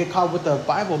 if you get caught with the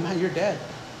Bible, man, you're dead.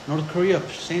 North Korea,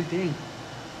 same thing.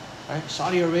 Right?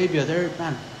 Saudi Arabia,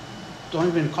 man, don't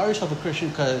even call yourself a Christian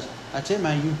because that's it,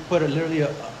 man. You put literally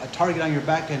a target on your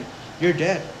back and you're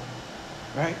dead.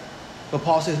 Right? But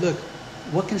Paul says, look,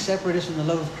 what can separate us from the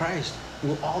love of Christ?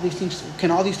 Can all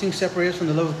these things separate us from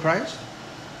the love of Christ?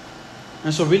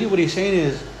 And so really what he's saying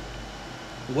is,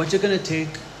 what's it going to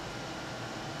take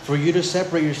for you to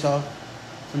separate yourself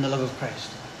from the love of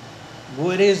Christ?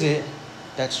 What is it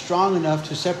that's strong enough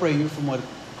to separate you from what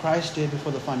Christ did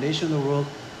before the foundation of the world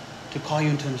to call you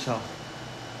into himself?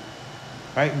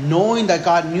 Right? Knowing that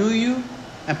God knew you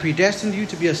and predestined you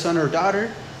to be a son or a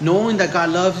daughter, knowing that God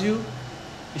loves you,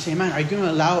 you say, man, are you going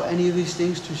to allow any of these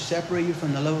things to separate you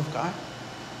from the love of God?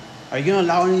 Are you going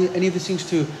to allow any of these things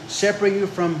to separate you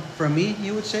from me,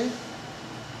 you would say?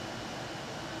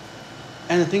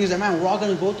 And the thing is that, man, we're all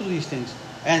going to go through these things.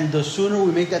 And the sooner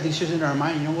we make that decision in our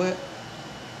mind, you know what?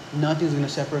 Nothing's going to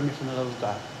separate me from the love of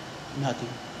God. Nothing.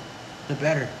 The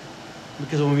better.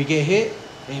 Because when we get hit,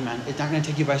 hey, man, it's not going to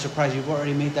take you by surprise. You've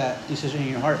already made that decision in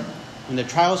your heart. When the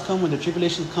trials come, when the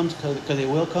tribulation comes, because they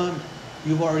will come,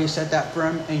 you've already set that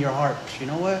firm in your heart. You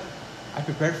know what? I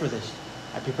prepared for this.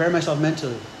 I prepared myself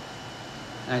mentally.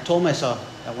 And I told myself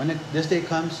that when this day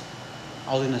comes,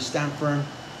 I was going to stand firm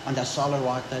on that solid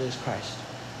rock that is Christ.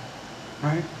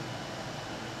 Right?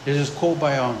 There's this quote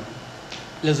by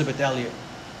Elizabeth Elliot.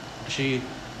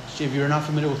 If you're not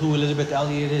familiar with who Elizabeth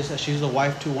Elliot is, she's the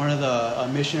wife to one of the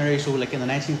missionaries who, like in the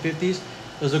 1950s,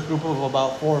 there's a group of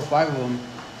about 4 or 5 of them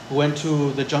who went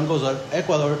to the jungles of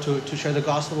Ecuador to share the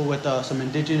gospel with some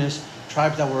indigenous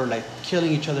tribes that were like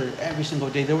killing each other every single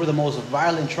day. They were the most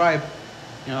violent tribe,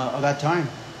 of that time.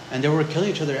 And they were killing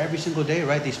each other every single day,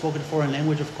 right? They spoke a foreign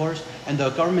language, of course. And the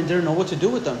government didn't know what to do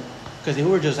with them because they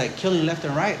were just like killing left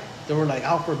and right. They were like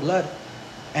out for blood.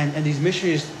 And these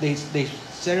missionaries, they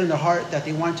said in their heart that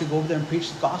they wanted to go over there and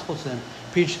preach the gospel to them,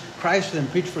 preach Christ to them,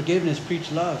 preach forgiveness,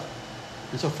 preach love.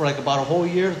 And so for like about a whole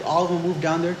year, all of them moved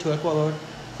down there to Ecuador.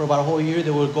 For about a whole year,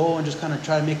 they would go and just kind of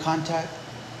try to make contact.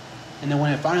 And then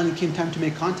when it finally came time to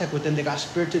make contact with them, they got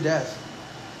speared to death.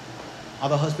 All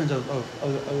the husbands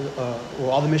or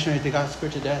all the missionaries, they got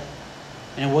speared to death.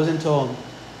 And it wasn't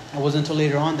until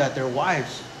later on that their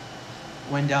wives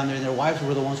went down there, and their wives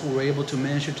were the ones who were able to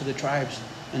minister to the tribes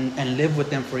and live with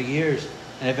them for years.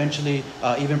 And eventually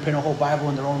even print a whole Bible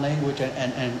in their own language,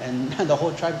 and the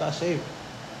whole tribe got saved.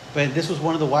 But this was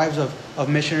one of the wives of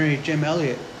missionary Jim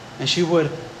Elliot. And she would,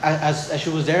 as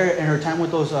she was there in her time with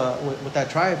those with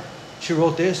that tribe, she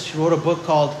wrote this. She wrote a book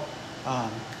called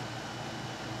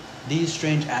These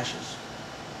Strange Ashes.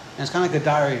 And it's kind of like a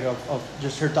diary of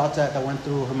just her thoughts that went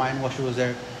through her mind while she was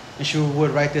there. And she would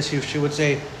write this. She would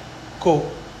say, quote,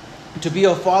 "To be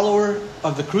a follower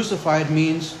of the crucified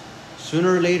means,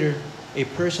 sooner or later, a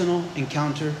personal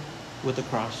encounter with the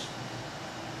cross."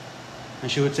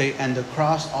 And she would say, and the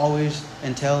cross always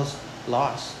entails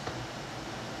loss.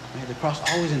 Right? The cross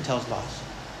always entails loss.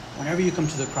 Whenever you come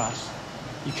to the cross,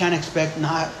 you can't expect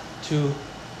not to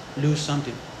lose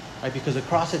something. Right? Because the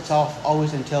cross itself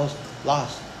always entails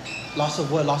loss. Loss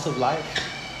of what? Loss of life.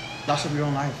 Loss of your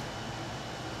own life.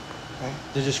 Right?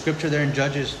 There's a scripture there in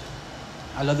Judges.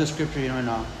 I love this scripture, and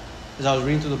as I was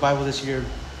reading through the Bible this year,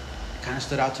 it kind of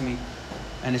stood out to me.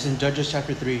 And it's in Judges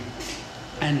chapter 3.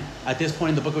 And at this point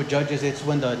in the book of Judges, it's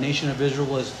when the nation of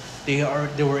Israel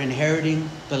they were inheriting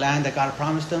the land that God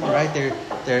promised them, right?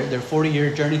 Their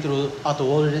 40-year journey throughout the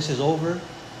wilderness is over.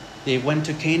 They went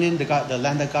to Canaan, the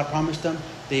land that God promised them.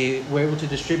 They were able to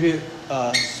distribute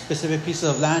specific pieces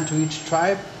of land to each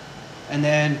tribe. And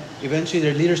then eventually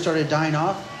their leaders started dying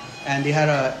off, and they had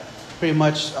to pretty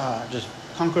much just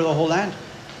conquer the whole land.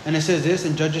 And it says this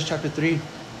in Judges chapter 3,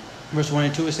 verse 1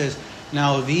 and 2. It says,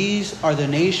 "Now these are the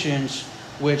nations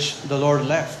which the Lord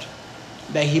left,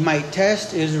 that he might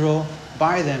test Israel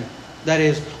by them. That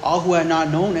is, all who had not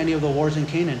known any of the wars in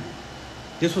Canaan.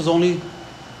 This was only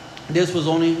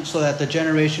so that the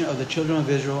generation of the children of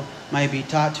Israel might be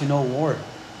taught to know war,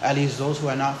 at least those who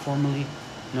had not formerly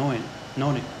known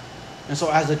it." And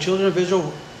so as the children of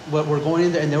Israel were going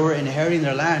in there and they were inheriting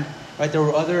their land, right, there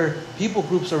were other people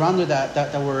groups around there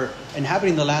that were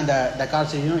inhabiting the land that God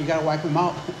said, you got to wipe them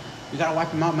out. You got to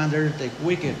wipe them out, man. They're like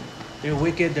wicked. They're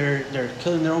wicked. They're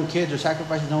killing their own kids. They're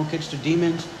sacrificing their own kids to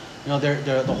demons.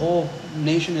 The whole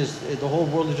nation the whole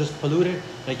world is just polluted.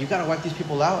 Like, you got to wipe these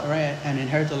people out, right, and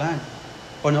inherit the land.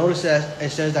 But notice that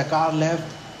it says that God left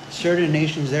certain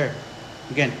nations there.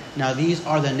 Again, now these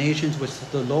are the nations which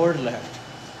the Lord left,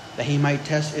 that he might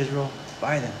test Israel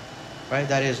by them. Right?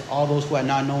 That is, all those who had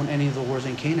not known any of the wars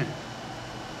in Canaan.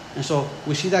 And so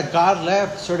we see that God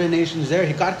left certain nations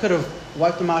there. God could have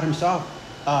wiped them out himself,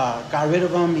 got rid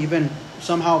of them, even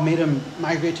somehow made them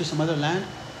migrate to some other land.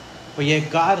 But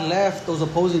yet God left those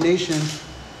opposing nations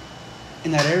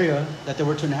in that area that they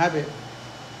were to inhabit.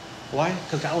 Why?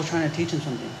 Because God was trying to teach them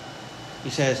something. He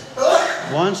says,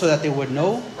 one, so that they would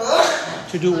know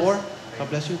to do war. God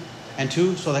bless you. And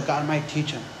 2, so that God might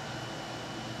teach them.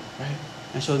 Right?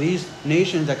 And so these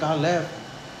nations that God left,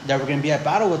 that were going to be at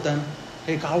battle with them,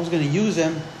 okay, God was going to use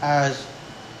them as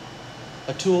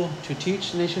a tool to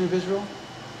teach the nation of Israel,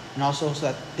 and also so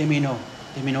that they may know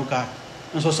God.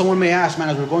 And so someone may ask, man,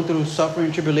 as we're going through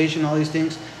suffering, tribulation, all these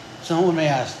things, someone may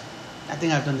ask, I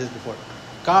think I've done this before.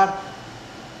 God,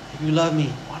 if you love me,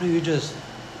 why don't you just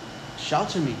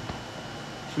shelter me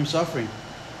from suffering?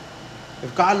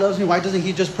 If God loves me, why doesn't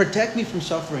he just protect me from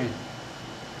suffering?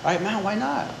 Right, man, why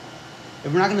not?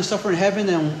 If we're not going to suffer in heaven,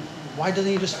 then why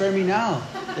doesn't he just spare me now?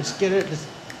 Let's get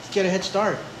a head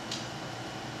start.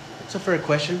 It's a fair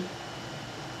question.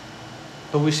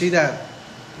 But we see that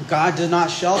God does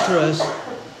not shelter us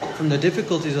from the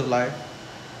difficulties of life.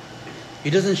 He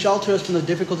doesn't shelter us from the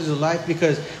difficulties of life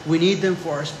because we need them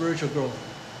for our spiritual growth.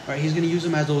 Right? He's going to use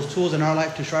them as those tools in our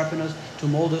life to sharpen us, to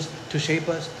mold us, to shape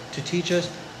us, to teach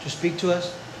us, to speak to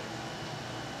us.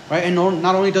 Right? And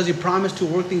not only does he promise to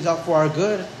work things out for our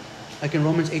good, like in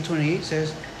Romans 8:28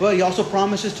 says, but he also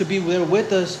promises to be there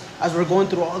with us as we're going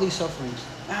through all these sufferings.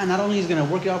 Man, not only is he going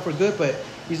to work it out for good, but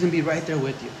he's going to be right there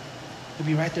with you. He'll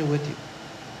be right there with you.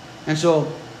 And so,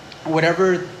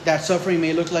 whatever that suffering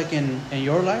may look like in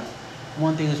your life,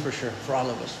 one thing is for sure, for all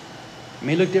of us. It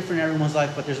may look different in everyone's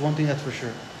life, but there's one thing that's for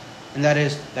sure. And that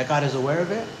is that God is aware of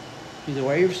it. He's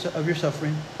aware of your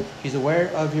suffering. He's aware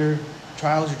of your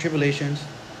trials, your tribulations.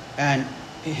 And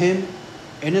him,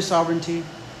 in his sovereignty,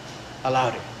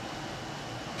 allowed it.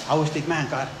 I always think, man,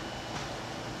 God,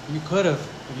 you could have,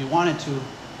 if you wanted to,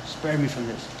 spared me from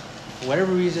this. For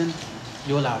whatever reason,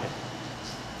 you allowed it.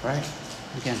 Right?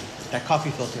 Again, that coffee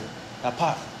filter, that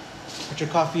pot. Put your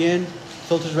coffee in,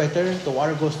 filter's right there, the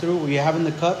water goes through. What you have in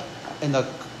the cup, in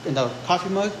the coffee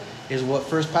mug, is what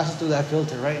first passes through that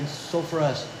filter, right? And so for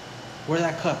us, we're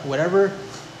that cup. Whatever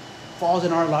falls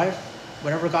in our life,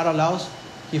 whatever God allows,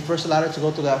 he first allowed it to go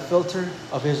through that filter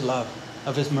of his love,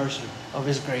 of his mercy, of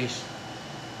his grace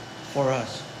for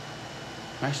us.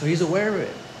 Right? So he's aware of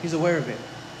it. He's aware of it.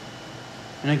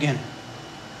 And again,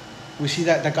 we see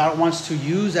that God wants to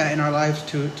use that in our lives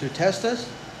to test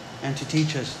us and to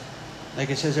teach us. Like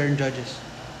it says there in Judges,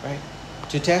 right?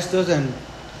 To test us and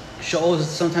show us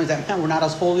sometimes that, man, we're not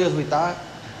as holy as we thought.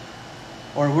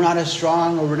 Or we're not as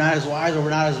strong, or we're not as wise, or we're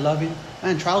not as loving.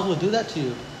 Man, trials will do that to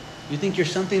you. You think you're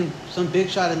some big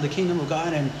shot in the kingdom of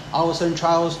God, and all of a sudden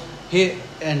trials hit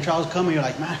and trials come, and you're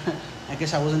like, man, I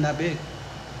guess I wasn't that big.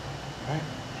 Right?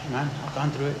 Hey, man, I've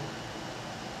gone through it.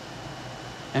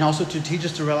 And also to teach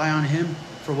us to rely on him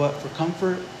for what? For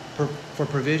comfort, for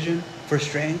provision, for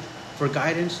strength, for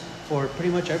guidance, for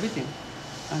pretty much everything.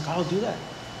 And God will do that.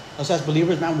 Us as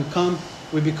believers, man,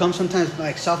 we become sometimes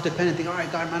like self-dependent, think, all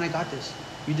right, God, man, I got this.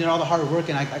 You did all the hard work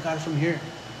and I got it from here.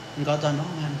 And God's like, no,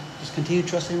 man, just continue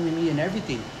trusting in me in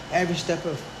everything, every step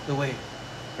of the way,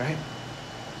 right?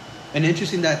 And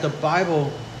interesting that the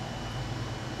Bible,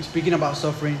 speaking about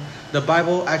suffering, the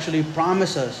Bible actually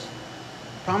promises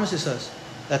us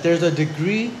that there's a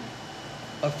degree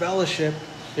of fellowship,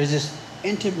 there's this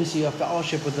intimacy of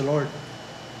fellowship with the Lord,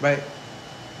 right?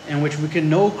 In which we can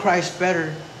know Christ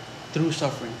better through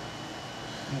suffering.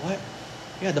 What?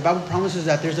 Yeah, the Bible promises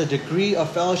that there's a degree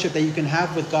of fellowship that you can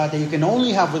have with God, that you can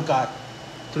only have with God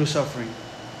through suffering.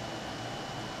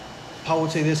 Paul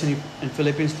would say this in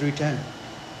Philippians 3:10.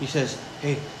 He says,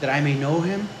 hey, that I may know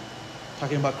him,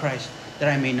 talking about Christ, that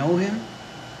I may know him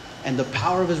and the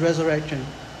power of his resurrection,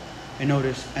 and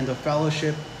notice, and the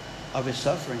fellowship of his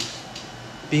sufferings,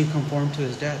 being conformed to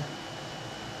his death.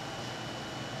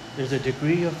 There's a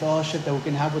degree of fellowship that we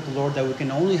can have with the Lord that we can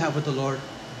only have with the Lord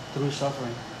through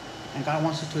suffering. And God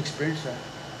wants us to experience that.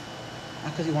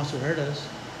 Not because he wants to hurt us,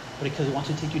 but because he wants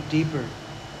to take you deeper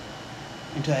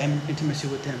into that intimacy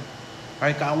with him.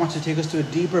 Right? God wants to take us to a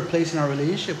deeper place in our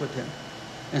relationship with him.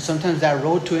 And sometimes that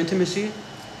road to intimacy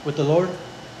with the Lord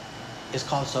is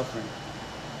called suffering.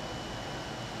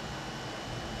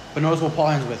 But notice what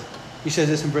Paul ends with. He says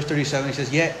this in verse 37. He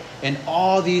says, yet in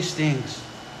all these things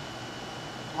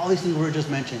we were just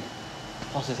mentioned,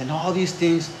 Paul says, in all these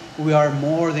things we are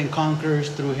more than conquerors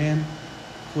through him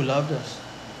who loved us.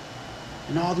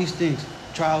 In all these things,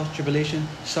 trials, tribulation,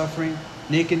 suffering,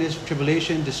 nakedness,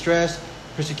 tribulation, distress,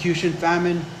 persecution,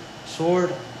 famine, sword.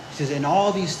 He says, in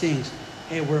all these things,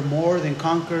 hey, we're more than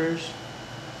conquerors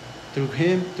through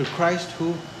him, through Christ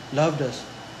who loved us.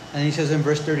 And he says in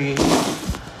verse 38,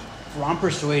 for I'm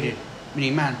persuaded,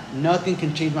 meaning, man, nothing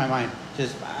can change my mind. He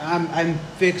says, I'm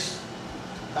fixed.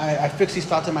 I fix these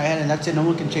thoughts in my head, and that's it. No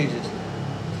one can change this.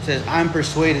 It says, I'm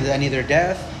persuaded that neither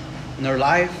death, nor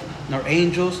life, nor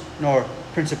angels, nor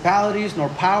principalities, nor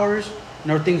powers,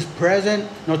 nor things present,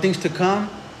 nor things to come,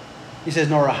 He says,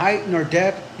 nor height nor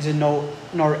depth. He said, no,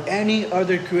 nor any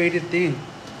other created thing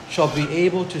shall be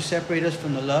able to separate us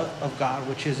from the love of God,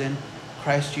 which is in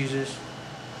Christ Jesus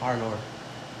our Lord.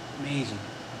 Amazing.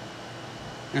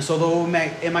 And so though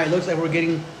it might look like we're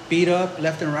getting beat up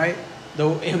left and right,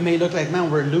 though it may look like, man,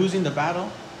 we're losing the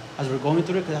battle as we're going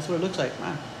through it, because that's what it looks like,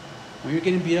 man. When you're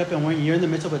getting beat up and when you're in the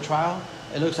midst of a trial,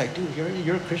 it looks like, dude,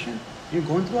 you're a Christian? You're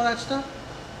going through all that stuff?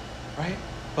 Right?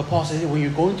 But Paul says, when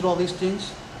you're going through all these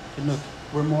things, look,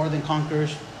 we're more than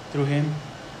conquerors through him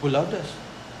who loved us.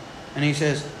 And he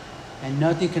says, and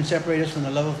nothing can separate us from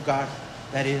the love of God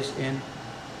that is in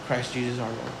Christ Jesus our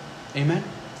Lord. Amen?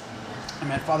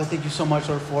 Amen. Father, thank you so much,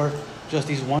 Lord, for just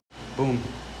these one. Boom.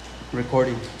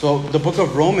 Recording. So the book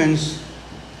of Romans,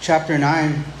 chapter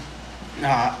 9.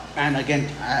 And again,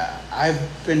 I've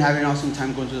been having an awesome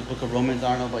time going through the book of Romans.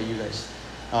 I don't know about you guys.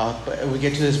 But we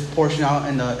get to this portion out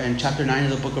in chapter 9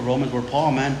 of the book of Romans where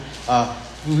Paul, man,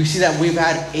 we see that we've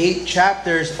had 8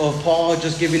 chapters of Paul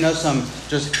just giving us some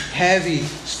just heavy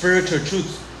spiritual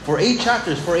truths. For 8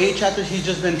 chapters,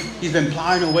 he's been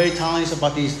plowing away, telling us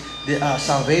about the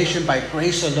salvation by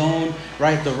grace alone,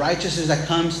 right? The righteousness that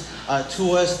comes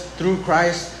to us through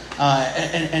Christ,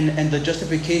 and the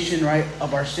justification, right,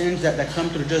 of our sins that come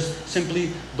through just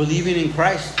simply believing in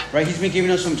Christ, right? He's been giving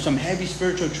us some heavy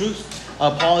spiritual truths.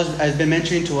 Paul has been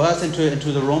mentioning to us and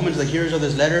to the Romans, the hearers of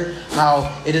this letter,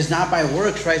 how it is not by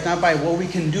works, right? It's not by what we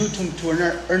can do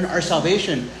to earn our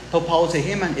salvation. But Paul would say,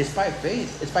 hey man, it's by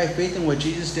faith. It's by faith in what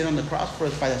Jesus did on the cross for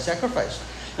us, by the sacrifice.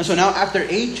 And so now after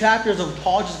 8 chapters of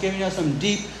Paul just giving us some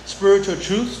deep spiritual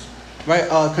truths, right,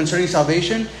 concerning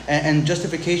salvation and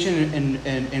justification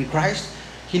in Christ,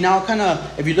 he now kind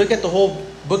of, if you look at the whole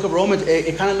book of Romans,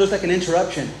 it kind of looks like an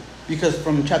interruption. Because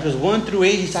from chapters 1 through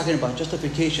 8, he's talking about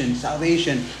justification,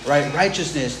 salvation, right,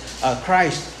 righteousness,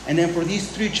 Christ. And then for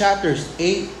these 3 chapters,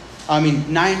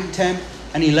 9, 10,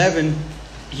 and 11,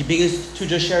 he begins to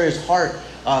just share his heart,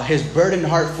 his burdened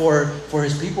heart for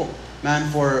his people, man,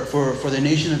 for the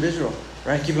nation of Israel.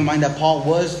 Right? Keep in mind that Paul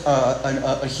was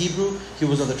a Hebrew. He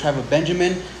was of the tribe of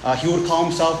Benjamin. He would call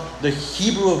himself the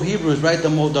Hebrew of Hebrews, right? The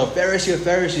Pharisee of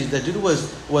Pharisees. The dude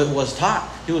was taught.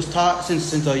 He was taught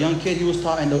since a young kid. He was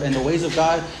taught in the ways of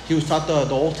God. He was taught the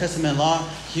Old Testament law.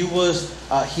 He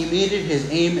made it his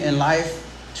aim in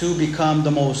life to become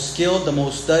the most skilled, the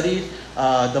most studied,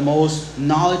 the most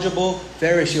knowledgeable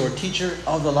Pharisee or teacher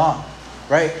of the law.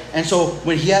 Right? And so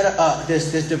when he had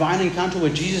this divine encounter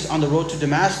with Jesus on the road to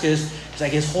Damascus, it's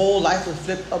like his whole life was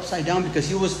flipped upside down because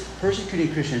he was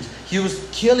persecuting Christians. He was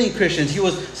killing Christians. He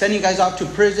was sending guys off to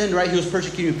prison, right? He was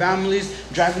persecuting families,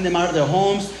 driving them out of their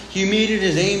homes. He made it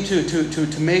his aim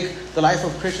to make the life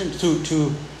of Christians,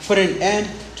 to put an end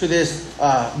to this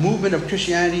movement of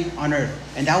Christianity on earth.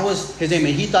 And that was his aim.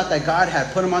 And he thought that God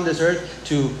had put him on this earth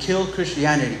to kill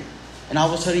Christianity. And all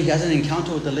of a sudden he has an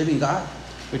encounter with the living God,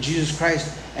 with Jesus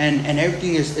Christ, and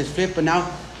everything is flipped. But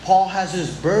now Paul has his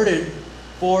burden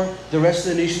for the rest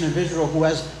of the nation of Israel, who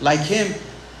has, like him,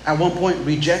 at one point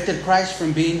rejected Christ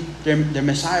from being their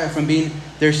Messiah, from being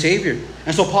their Savior.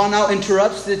 And so Paul now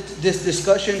interrupts this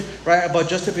discussion, right, about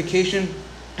justification,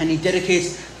 and he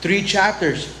dedicates 3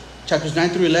 chapters 9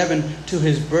 through 11, to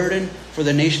his burden for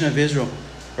the nation of Israel,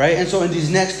 right? And so in these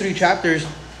next 3 chapters,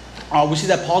 we see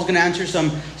that Paul's going to answer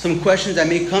some questions that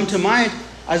may come to mind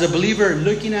as a believer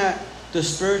looking at the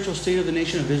spiritual state of the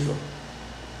nation of Israel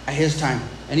at his time,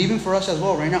 and even for us as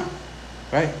well right now,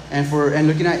 right? And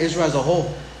looking at Israel as a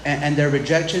whole and their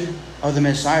rejection of the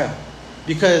Messiah.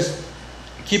 Because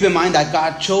keep in mind that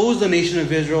God chose the nation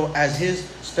of Israel as his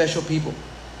special people.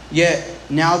 Yet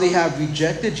now they have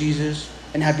rejected Jesus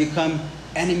and have become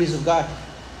enemies of God.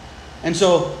 And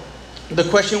so the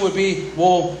question would be,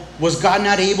 well, was God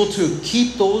not able to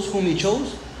keep those whom he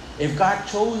chose? If God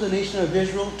chose the nation of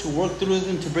Israel to work through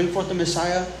them to bring forth the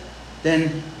Messiah,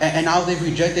 then and now they've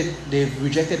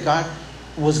rejected God,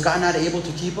 was God not able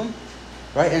to keep them?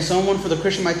 Right? And someone, for the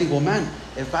Christian, might think, well, man,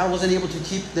 if God wasn't able to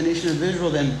keep the nation of Israel,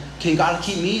 then can God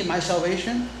keep me in my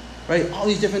salvation? Right? All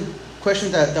these different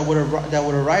questions that would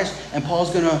arise, and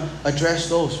Paul's going to address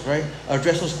those, right?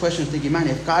 Address those questions, thinking, man,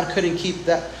 if God couldn't keep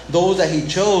those that he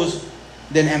chose,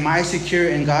 then am I secure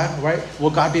in God, right? Will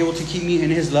God be able to keep me in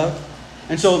his love?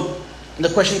 And so the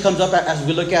question comes up as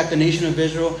we look at the nation of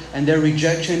Israel and their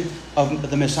rejection of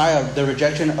the Messiah, their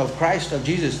rejection of Christ, of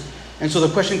Jesus. And so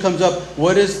the question comes up,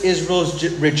 what does Israel's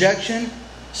rejection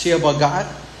say about God?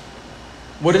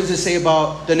 What does it say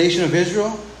about the nation of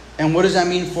Israel? And what does that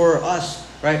mean for us,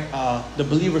 right? The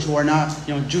believers who are not,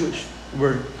 Jewish.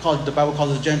 The Bible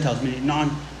calls us Gentiles, meaning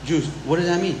non-Jews. What does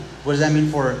that mean? What does that mean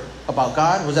for about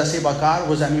God? What does that say about God?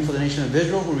 What does that mean for the nation of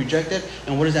Israel who rejected?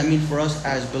 And what does that mean for us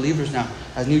as believers now,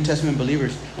 as New Testament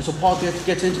believers? And so Paul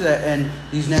gets into that in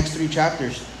these next 3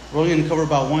 chapters. We're only going to cover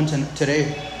about one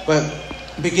today. But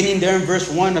beginning there in verse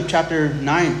 1 of chapter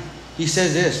 9, he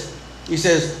says this. He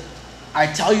says, I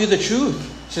tell you the truth.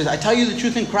 He says, I tell you the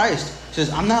truth in Christ. He says,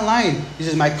 I'm not lying. He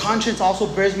says, my conscience also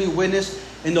bears me witness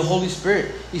in the Holy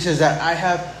Spirit. He says that I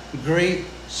have great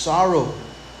sorrow.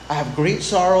 I have great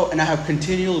sorrow and I have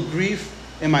continual grief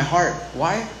in my heart.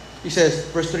 Why? He says,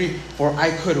 verse 3, for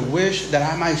I could wish that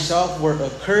I myself were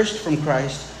accursed from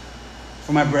Christ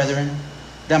for my brethren,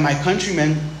 that my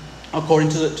countrymen, according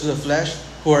to the flesh,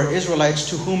 who are Israelites,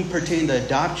 to whom pertain the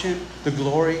adoption, the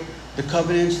glory, the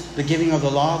covenants, the giving of the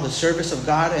law, the service of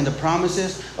God, and the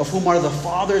promises, of whom are the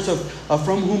fathers,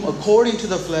 from whom, according to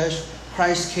the flesh,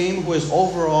 Christ came, who is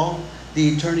over all, the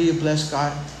eternity of blessed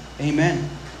God. Amen.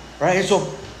 Right? And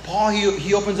so Paul,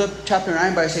 he opens up chapter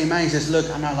 9 by saying, man, he says, look,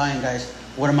 I'm not lying, guys.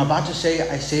 What I'm about to say,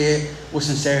 I say it with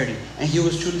sincerity. And he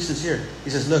was truly sincere. He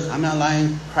says, look, I'm not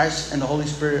lying. Christ and the Holy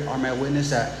Spirit are my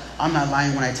witness that I'm not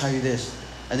lying when I tell you this.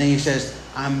 And then he says,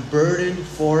 I'm burdened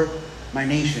for my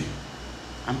nation.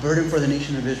 I'm burdened for the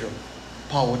nation of Israel,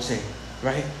 Paul would say,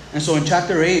 right? And so in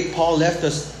chapter 8, Paul left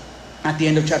us, at the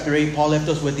end of chapter 8, Paul left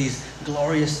us with these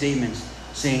glorious statements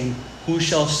saying, who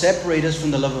shall separate us from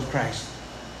the love of Christ?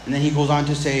 And then he goes on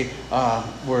to say,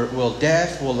 will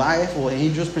death, will life, will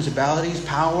angels, principalities,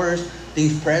 powers,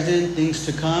 things present, things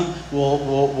to come,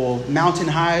 will mountain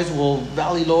highs, will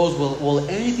valley lows, will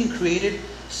anything created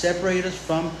separate us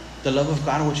from the love of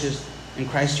God which is in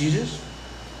Christ Jesus?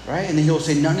 Right? And then he'll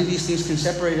say, none of these things can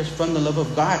separate us from the love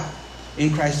of God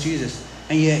in Christ Jesus.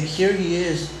 And yet here he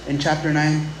is in chapter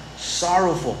 9,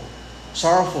 sorrowful.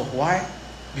 Sorrowful. Why?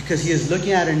 Because he is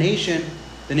looking at a nation,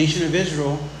 the nation of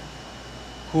Israel,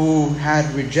 who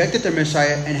had rejected the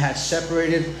Messiah and had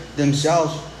separated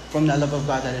themselves from the love of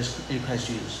God that is in Christ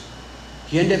Jesus.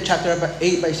 He ended chapter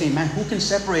 8 by saying, man, who can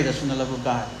separate us from the love of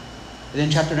God? And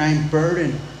then chapter 9,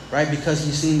 burdened, right? Because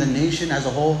he's seeing the nation as a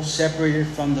whole separated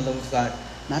from the love of God.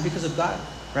 Not because of God,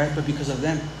 right? But because of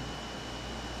them.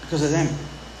 Because of them.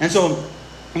 And so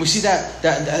we see that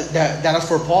as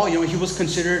for Paul, he was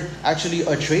considered actually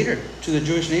a traitor to the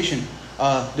Jewish nation.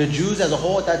 The Jews as a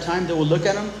whole at that time, they would look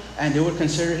at him and they would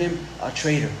consider him a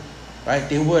traitor, right?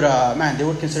 They would, they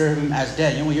would consider him as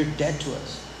dead. You're dead to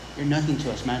us. You're nothing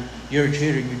to us, man. You're a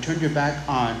traitor. You turned your back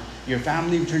on your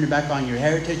family. You turned your back on your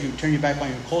heritage. You turned your back on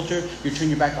your culture. You turned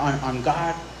your back on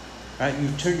God, right? You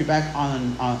turned your back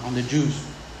on the Jews.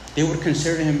 They would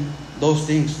consider him those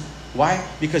things. Why?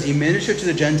 Because he ministered to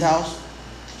the Gentiles.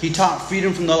 He taught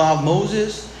freedom from the law of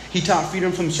Moses. He taught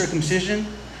freedom from circumcision.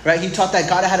 Right? He taught that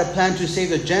God had a plan to save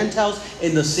the Gentiles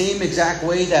in the same exact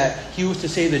way that he was to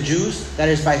save the Jews. That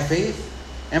is by faith.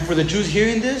 And for the Jews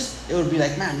hearing this, it would be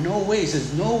like, man, no way. He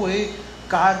says, no way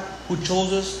God who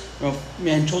chose us,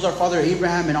 and chose our father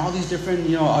Abraham and all these different,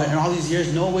 and all these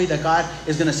years, no way that God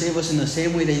is going to save us in the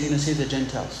same way that he's going to save the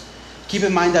Gentiles. Keep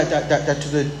in mind that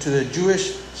to the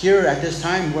Jewish hearer at this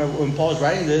time, when Paul is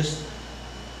writing this,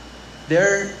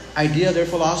 their idea, their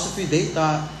philosophy, they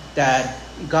thought that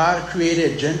God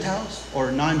created Gentiles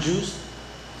or non-Jews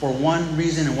for one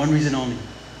reason and one reason only.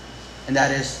 And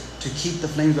that is to keep the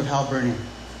flames of hell burning.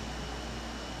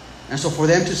 And so for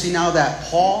them to see now that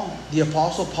Paul, the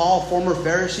Apostle Paul, former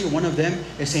Pharisee, one of them,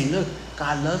 is saying, look,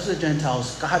 God loves the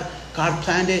Gentiles. God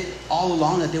planned it all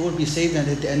along that they would be saved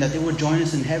and that they would join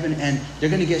us in heaven. And they're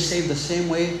going to get saved the same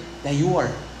way that you are,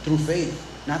 through faith.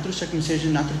 Not through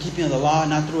circumcision, not through keeping of the law,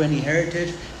 not through any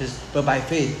heritage, but by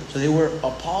faith. So they were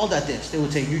appalled at this. They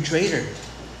would say, you traitor,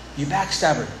 you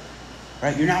backstabber,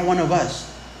 right? You're not one of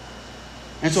us.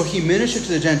 And so he ministered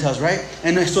to the Gentiles, right?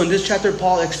 And so in this chapter,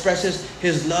 Paul expresses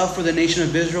his love for the nation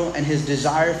of Israel and his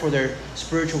desire for their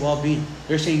spiritual well-being.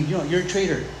 They're saying, you're a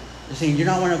traitor. They're saying, you're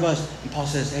not one of us. And Paul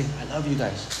says, hey, I love you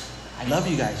guys. I love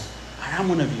you guys. I am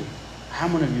one of you. I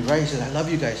am one of you, right? He says, I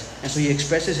love you guys. And so he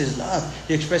expresses his love.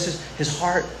 He expresses his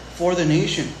heart for the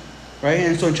nation, right?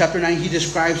 And so in chapter 9, he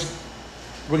describes,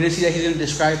 we're going to see that he's going to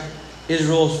describe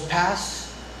Israel's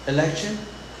past election,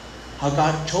 how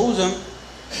God chose them.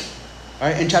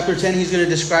 Right? In chapter 10, he's going to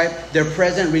describe their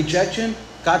present rejection.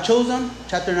 God chose them.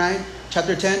 Chapter 9.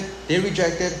 Chapter 10, they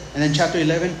rejected. And then chapter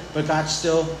 11, but God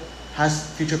still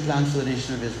has future plans for the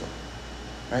nation of Israel.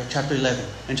 Right? Chapter 11.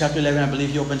 In chapter 11, I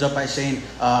believe he opens up by saying,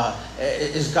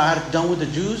 is God done with the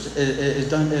Jews?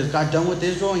 Is God done with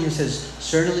Israel? And he says,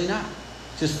 certainly not.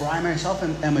 He says, for I myself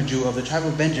am a Jew of the tribe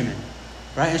of Benjamin.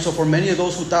 Right? And so for many of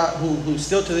those who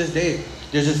still to this day,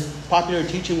 there's this popular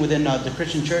teaching within the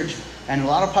Christian church. And a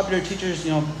lot of popular teachers,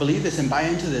 believe this and buy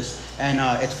into this. And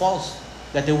it's false.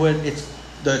 That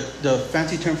the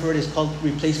fancy term for it is called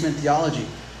replacement theology.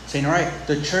 Saying, all right,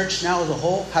 the church now as a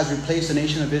whole has replaced the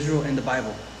nation of Israel in the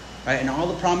Bible. Right? And all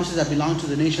the promises that belong to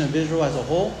the nation of Israel as a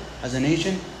whole, as a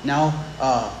nation, now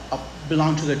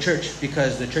belong to the church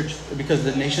because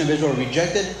the nation of Israel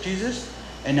rejected Jesus,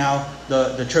 and now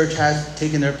the church has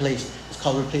taken their place. It's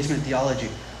called replacement theology.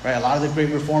 Right? A lot of the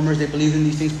great reformers, they believed in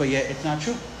these things, but yet it's not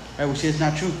true. Right? We see it's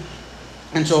not true.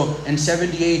 And so in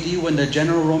 70 AD, when the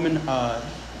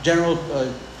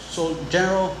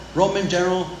Roman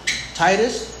general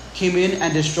Titus came in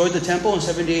and destroyed the temple in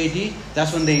 70 AD,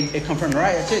 that's when it confirmed,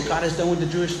 right, that's it, God is done with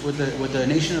the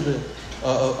nation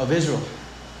of Israel.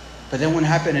 But then what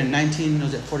happened in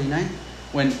 1949,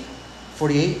 when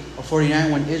 48 or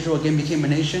 49, when Israel again became a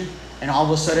nation, and all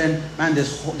of a sudden, man,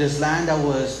 this land that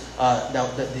was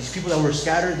these people that were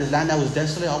scattered, this land that was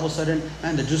desolate, all of a sudden,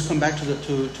 man, the Jews come back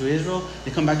to Israel,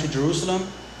 they come back to Jerusalem,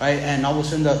 right? And all of a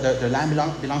sudden, the land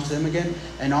belongs to them again.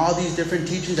 And all these different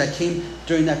teachings that came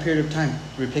during that period of time,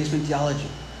 replacement theology.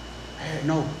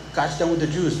 No, God's done with the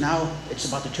Jews. Now it's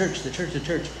about the church.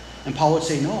 And Paul would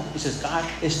say, no. He says, God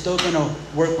is still going to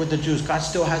work with the Jews. God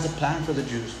still has a plan for the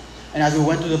Jews. And as we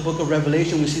went through the book of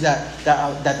Revelation, we see that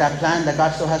plan that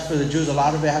God still has for the Jews, a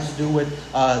lot of it has to do with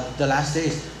the last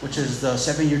days, which is the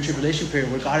 7-year tribulation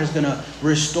period, where God is going to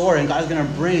restore, and God is going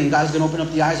to bring, and God is going to open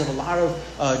up the eyes of a lot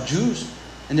of Jews.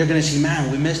 And they're going to see,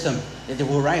 man, we missed him. They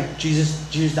were right. Jesus,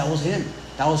 that was him.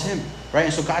 Right?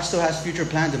 And so God still has future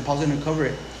plans, and Paul's going to cover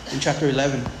it in chapter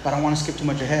 11. But I don't want to skip too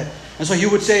much ahead. And so he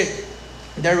would say,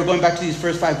 there we're going back to these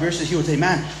first 5 verses, he would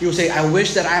say, I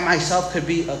wish that I myself could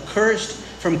be accursed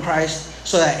from Christ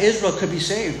so that Israel could be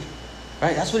saved.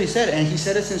 Right? That's what he said. And he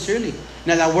said it sincerely.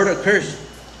 Now that word accursed,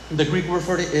 the Greek word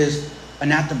for it is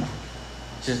anathema.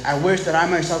 It says, I wish that I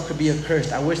myself could be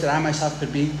accursed. I wish that I myself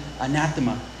could be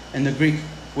anathema in the Greek,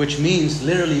 which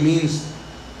literally means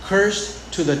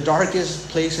cursed to the darkest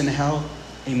place in hell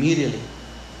immediately.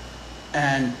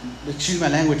 And excuse my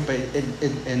language, but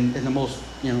in the most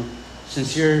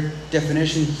sincere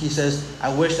definition, he says,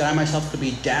 I wish that I myself could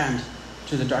be damned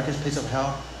to the darkest place of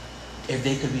hell if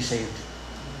they could be saved.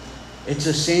 It's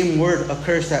the same word,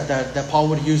 accursed, that Paul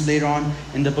would use later on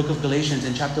in the book of Galatians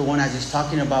in chapter 1, as he's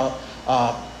talking about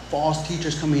false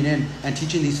teachers coming in and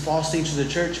teaching these false things to the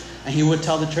church. And he would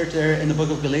tell the church there in the book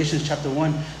of Galatians chapter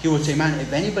 1, he would say, man,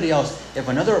 if anybody else, if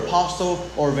another apostle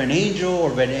or if an angel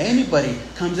or if anybody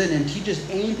comes in and teaches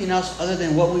anything else other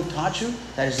than what we've taught you,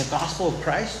 that is the gospel of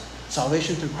Christ,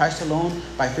 salvation through Christ alone,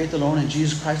 by faith alone, in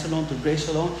Jesus Christ alone, through grace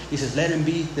alone, he says, let him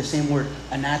be, the same word,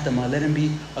 anathema, let him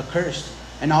be accursed.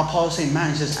 And now Paul is saying, man,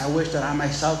 he says, I wish that I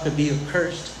myself could be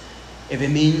accursed if it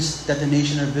means that the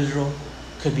nation of Israel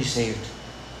could be saved.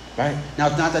 Right? Now,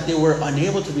 it's not that they were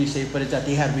unable to be saved, but it's that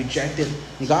they had rejected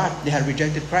God. They had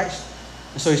rejected Christ.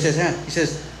 And so he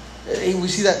says, we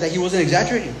see that he wasn't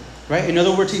exaggerating. Right? In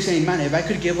other words, he's saying, man, if I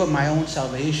could give up my own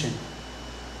salvation,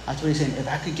 that's what he's saying. If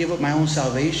I could give up my own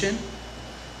salvation,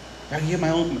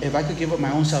 if I could give up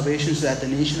my own salvation so that the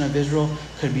nation of Israel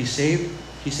could be saved,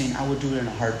 he's saying, I would do it in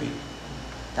a heartbeat.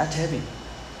 That's heavy.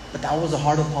 But that was the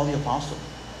heart of Paul the Apostle.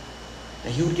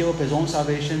 That he would give up his own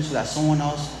salvation so that someone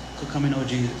else could come and know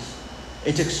Jesus.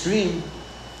 It's extreme,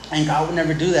 and God would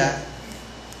never do that.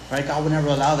 Right? God would never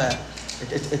allow that.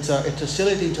 It's a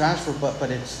silly thing to ask for, but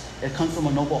it comes from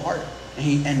a noble heart.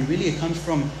 And really it comes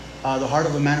from the heart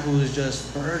of a man who is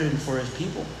just burdened for his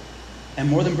people. And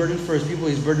more than burdened for his people,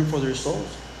 he's burdened for their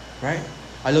souls. Right?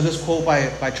 I love this quote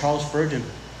by Charles Spurgeon.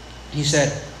 He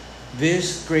said,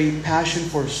 this great passion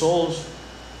for souls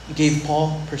gave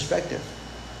Paul perspective.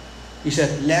 He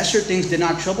said, lesser things did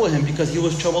not trouble him because he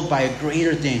was troubled by a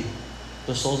greater thing,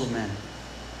 the souls of men.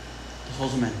 The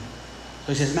souls of men.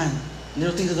 So he says, man,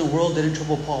 little things in the world didn't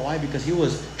trouble Paul. Why? Because he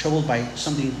was troubled by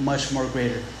something much more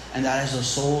greater. And that is the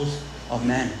souls of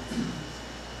men.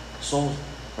 Souls,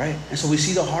 right? And so we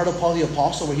see the heart of Paul the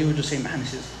Apostle, where he would just say, man, he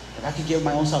says, if I could give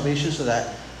my own salvation so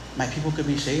that my people could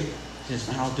be saved, he says,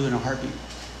 man, I'll do it in a heartbeat.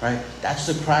 Right? That's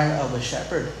the cry of a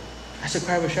shepherd. That's the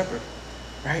cry of a shepherd.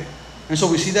 Right? And so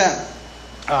we see that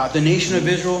the nation of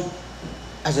Israel,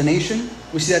 as a nation,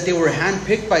 we see that they were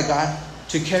handpicked by God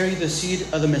to carry the seed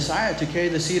of the Messiah, to carry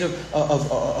the seed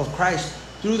of Christ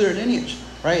through their lineage.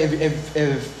 Right?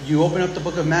 If you open up the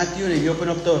book of Matthew, and if you open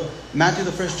up Matthew,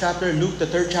 the 1st chapter, Luke, the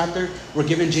 3rd chapter, we're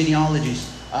given genealogies.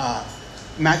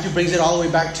 Matthew brings it all the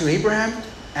way back to Abraham,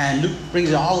 and Luke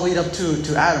brings it all the way up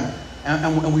to Adam.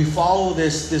 And we follow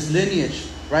this lineage,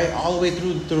 right, all the way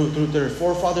through their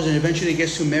forefathers, and eventually it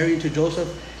gets to Mary, to Joseph,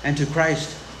 and to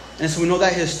Christ. And so we know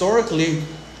that historically,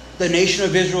 the nation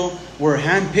of Israel were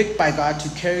handpicked by God to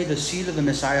carry the seed of the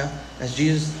Messiah, as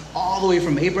Jesus, all the way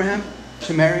from Abraham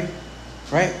to Mary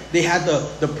right? They had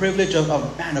the privilege of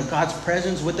God's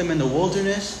presence with them in the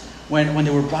wilderness when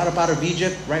they were brought up out of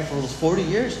Egypt, right? For those 40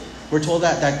 years, we're told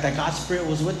that God's Spirit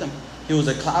was with them. He was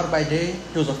a cloud by day.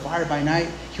 He was a fire by night.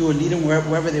 He would lead them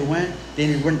wherever they went.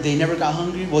 They never got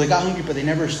hungry. Well, they got hungry, but they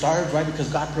never starved, right? Because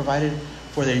God provided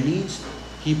for their needs.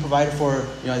 He provided for,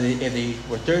 if they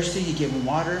were thirsty, He gave them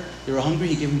water. They were hungry,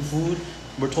 He gave them food.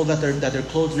 We're told that their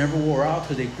clothes never wore out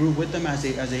because they grew with them as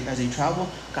they traveled.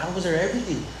 God was their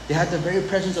everything. They had the very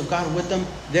presence of God with them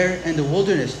there in the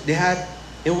wilderness.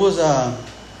 It was a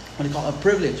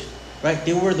privilege, right?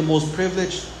 They were the most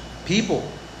privileged people.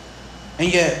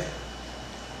 And yet,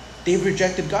 they've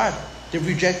rejected God. They've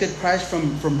rejected Christ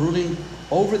from ruling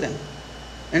over them.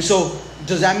 And so,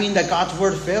 does that mean that God's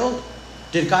word failed?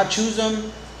 Did God choose them,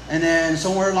 and then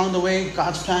somewhere along the way,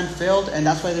 God's plan failed, and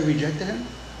that's why they rejected Him?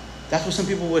 That's what some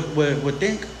people would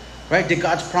think, right? Did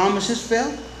God's promises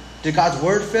fail? Did God's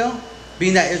word fail?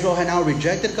 Being that Israel had now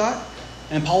rejected God?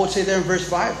 And Paul would say there in verse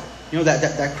 5,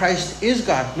 that Christ is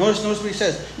God. Notice what he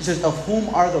says. He says, of whom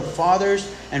are the fathers,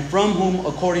 and from whom,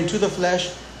 according to the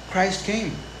flesh, Christ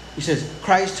came. He says,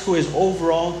 Christ who is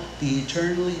over all, the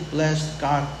eternally blessed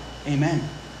God. Amen.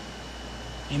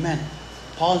 Amen.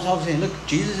 Paul himself is saying, look,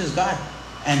 Jesus is God.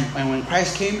 And when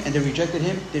Christ came and they rejected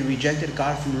Him, they rejected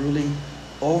God from ruling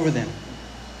over them.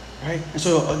 Right? And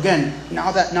so again,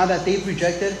 now that they've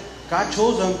rejected, God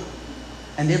chose them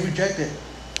and they've rejected.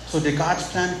 So did God's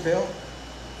plan fail?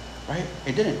 Right?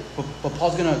 It didn't. But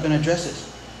Paul's gonna address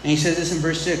this. And he says this in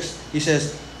verse 6. He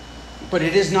says, but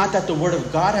it is not that the word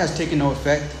of God has taken no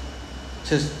effect. It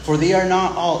says, for they are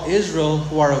not all Israel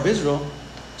who are of Israel.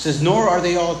 It says, nor are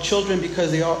they all children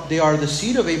because they are the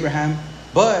seed of Abraham.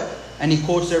 But, and he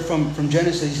quotes there from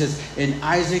Genesis, he says, in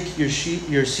Isaac your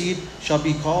seed shall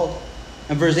be called.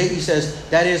 And verse 8 he says,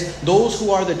 that is, those who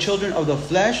are the children of the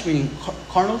flesh, meaning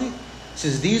carnally, it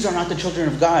says, these are not the children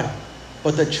of God,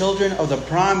 but the children of the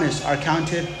promise are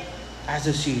counted as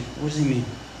a seed. What does he mean?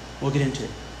 We'll get into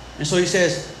it. And so he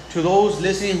says, to those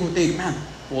listening who think, man,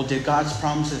 well, did God's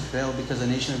promises fail because the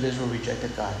nation of Israel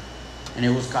rejected God? And it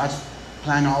was God's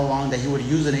plan all along that He would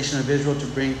use the nation of Israel to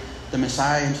bring the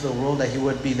Messiah into the world, that He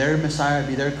would be their Messiah,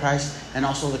 be their Christ, and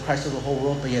also the Christ of the whole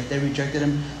world, but yet they rejected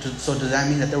Him. So does that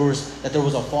mean that there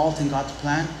was a fault in God's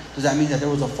plan? Does that mean that there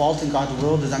was a fault in God's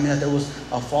will? Does that mean that there was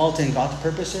a fault in God's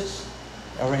purposes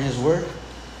or in His word?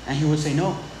 And he would say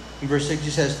no. In verse 6 he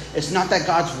says, it's not that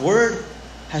God's word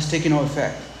has taken no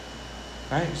effect.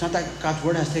 Right? It's not that God's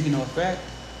word has taken no effect.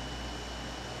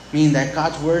 Meaning that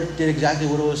God's word did exactly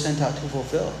what it was sent out to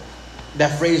fulfill.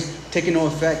 That phrase, taking no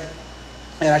effect,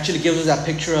 it actually gives us that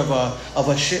picture of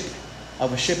a ship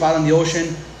out on the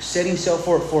ocean, setting sail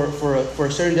for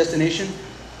a certain destination,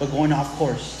 but going off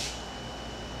course.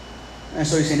 And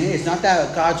so he's saying, hey, it's not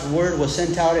that God's word was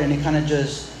sent out and it kind of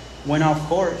just went off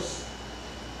course.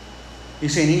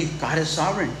 He's saying, hey, God is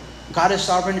sovereign. God is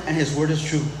sovereign and His word is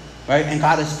true. Right? And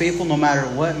God is faithful no matter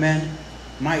what man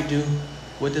might do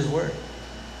with His word.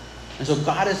 And so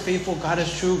God is faithful, God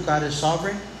is true, God is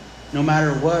sovereign, no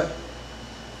matter what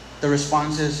the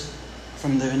response is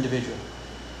from the individual.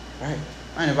 Right?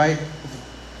 And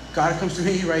if God comes to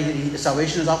me, right,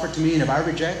 salvation is offered to me, and if I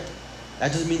reject,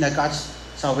 that doesn't mean that God's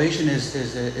salvation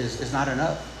is not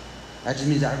enough. That just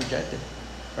means that I reject it.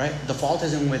 Right? The fault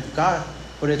isn't with God,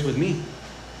 but it's with me.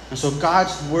 And so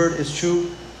God's word is true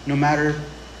no matter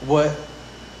what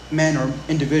men or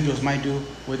individuals might do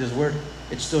with His word.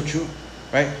 It's still true.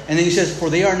 Right? And then he says, for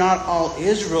they are not all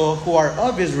Israel who are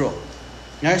of Israel.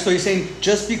 Right? So he's saying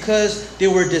just because they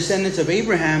were descendants of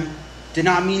Abraham did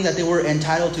not mean that they were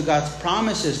entitled to God's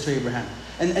promises to Abraham.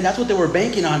 And that's what they were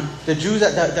banking on. The Jews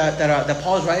that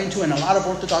Paul is writing to, and a lot of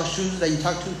Orthodox Jews that you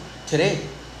talk to today,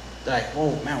 they're like,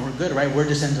 oh man, we're good, right? We're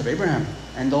descendants of Abraham.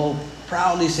 And they'll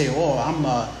proudly say, oh, I'm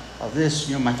of this,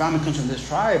 my family comes from this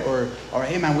tribe, or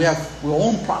hey man, we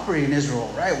own property in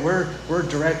Israel, right? We're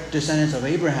direct descendants of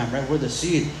Abraham, right? We're the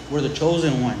seed, we're the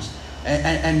chosen ones.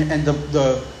 And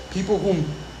the people whom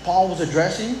Paul was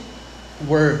addressing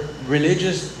were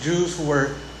religious Jews who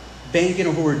were banking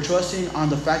or who were trusting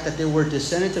on the fact that they were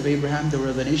descendants of Abraham, they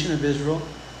were the nation of Israel,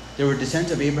 they were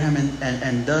descendants of Abraham,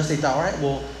 and thus they thought, all right,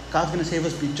 well, God's going to save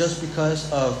us just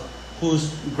because of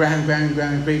whose great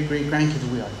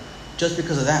grandkids we are. Just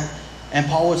because of that. And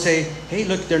Paul would say, hey,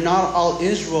 look, they're not all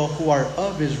Israel who are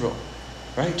of Israel.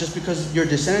 Right? Just because you're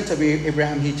descendants of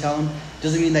Abraham, he tell them,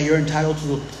 doesn't mean that you're entitled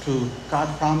to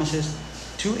God's promises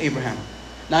to Abraham.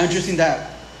 Now, interesting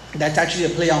that that's actually a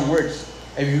play on words.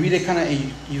 If you read it,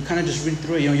 you kind of just read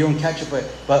through it, you don't catch it,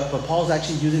 but Paul's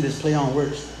actually using this play on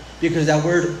words. Because that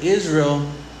word Israel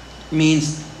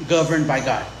means governed by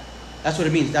God. That's what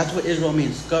it means. That's what Israel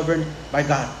means, governed by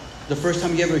God. the first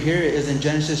time you ever hear it is in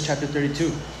Genesis chapter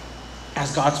 32,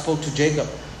 as God spoke to Jacob.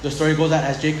 The story goes that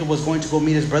as Jacob was going to go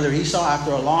meet his brother Esau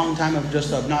after a long time of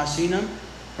not seeing him,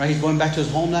 right? He's going back to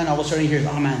his homeland. All of a sudden he hears,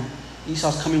 oh man,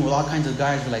 Esau's coming with all kinds of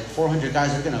guys, with like 400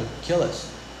 guys. They're going to kill us.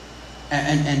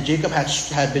 And Jacob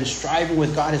had been striving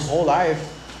with God his whole life,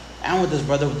 and with his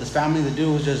brother, with his family. The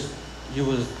dude was he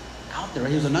was out there, right?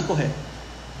 He was a knucklehead.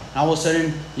 And all of a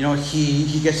sudden,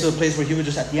 he gets to a place where he was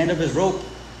just at the end of his rope.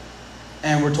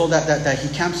 And we're told that he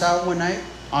camps out one night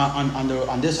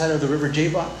on this side of the river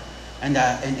Jabbok, and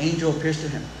that an angel appears to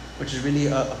him, which is really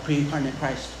a pre-incarnate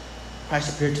Christ.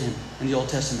 Christ appeared to him in the Old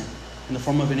Testament in the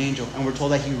form of an angel. And we're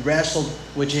told that he wrestled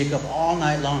with Jacob all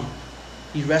night long.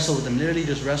 He wrestled with him, literally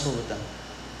just wrestled with them.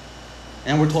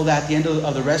 And we're told that at the end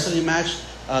of the wrestling match,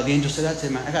 the angel said, that's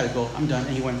it, man, I gotta go, I'm done.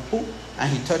 And he went, boom,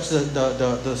 and he touched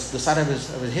the side of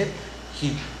his hip.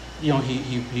 He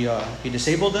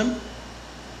disabled him.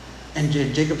 And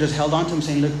Jacob just held on to him,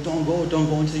 saying, look, don't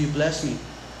go until you bless me.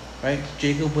 Right?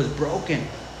 Jacob was broken.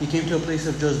 He came to a place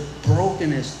of just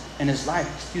brokenness in his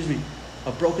life.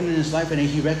 Of brokenness in his life, and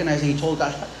he recognized and he told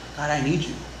God, God, I need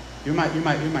you. You're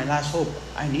my last hope.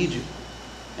 I need you.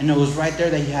 And it was right there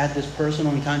that he had this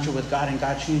personal encounter with God, and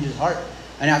God changed his heart.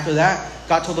 And after that,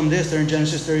 God told him this. There in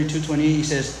Genesis 32:28, he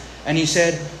says, and he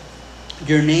said,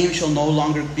 your name shall no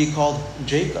longer be called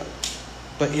Jacob,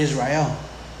 but Israel.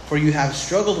 For you have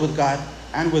struggled with God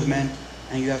and with men,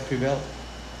 and you have prevailed.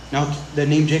 Now, the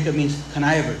name Jacob means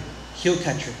conniver, heel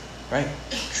catcher, right?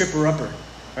 Tripper upper,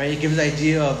 right? It gives the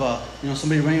idea of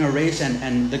somebody running a race,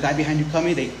 and the guy behind you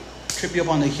coming, they trip you up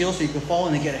on the heel so you can fall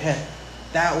and they get ahead.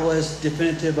 That was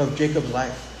definitive of Jacob's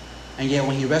life. And yet,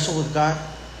 when he wrestled with God,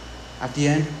 at the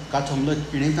end, God told him, look,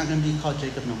 your name's not going to be called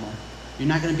Jacob no more. You're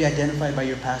not going to be identified by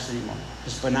your past anymore.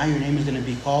 But now your name is going to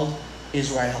be called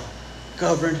Israel,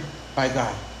 governed by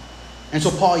God. And so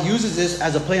Paul uses this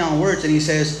as a play on words, and he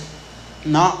says,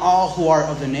 not all who are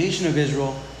of the nation of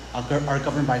Israel are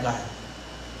governed by God.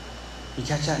 You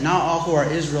catch that? Not all who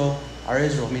are Israel.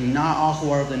 Meaning not all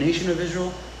who are of the nation of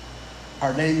Israel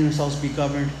are letting themselves be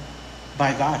governed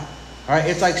by God. All right?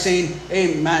 It's like saying,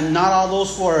 hey man, not all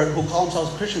those who call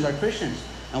themselves Christians are Christians.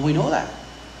 And we know that.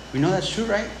 We know that's true,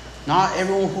 right? Not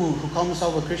everyone who calls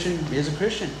themselves a Christian is a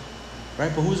Christian.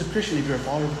 Right? But who's a Christian if you're a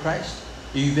follower of Christ?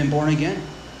 If you've been born again.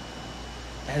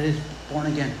 That is born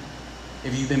again.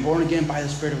 If you've been born again by the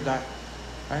Spirit of God.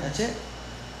 Right? That's it.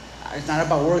 It's not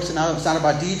about works, it's not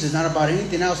about deeds, it's not about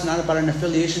anything else, it's not about an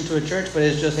affiliation to a church, but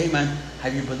it's just, hey man,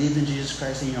 have you believed in Jesus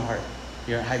Christ in your heart?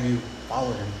 Have you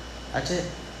followed him? That's it.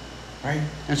 Right?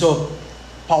 And so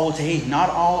Paul would say, hey, not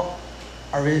all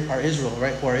are Israel,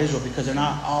 right? Who are Israel, because they're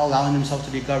not all allowing themselves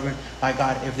to be governed by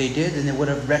God. If they did, then they would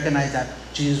have recognized that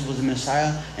Jesus was the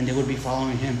Messiah and they would be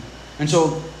following him. And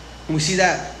so we see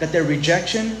that their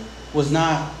rejection was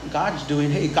not God's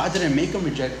doing. Hey, God didn't make them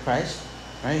reject Christ,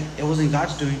 right? It wasn't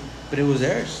God's doing, but it was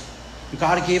theirs.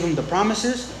 God gave them the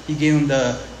promises. He gave them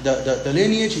the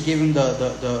lineage. He gave them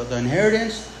the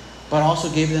inheritance, but also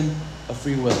gave them a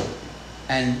free will.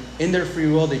 And in their free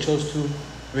will, they chose to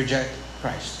reject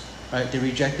Christ, right? They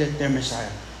rejected their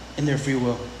Messiah in their free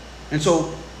will. And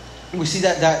so we see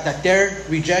that their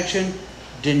rejection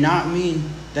did not mean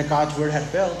that God's word had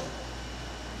failed.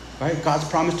 Right? God's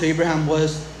promise to Abraham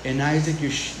was, in Isaac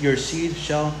your seed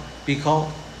shall be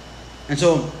called. And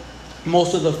so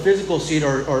most of the physical seed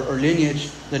or lineage,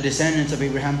 the descendants of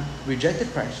Abraham, rejected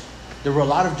Christ. There were a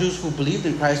lot of Jews who believed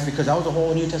in Christ because that was the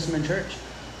whole New Testament church.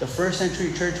 The first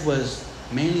century church was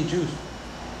mainly Jews.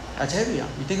 That's heavy.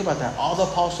 You think about that. All the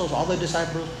apostles, all the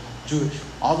disciples, Jewish.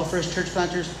 All the first church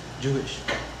planters, Jewish.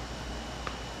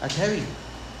 That's heavy.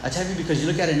 That's heavy because you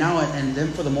look at it now, and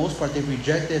them for the most part, they've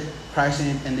rejected Christ,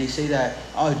 and they say that,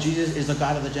 oh, Jesus is the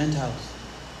God of the Gentiles.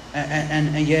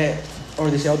 And yet,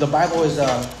 or they say, oh, the Bible is,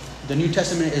 the New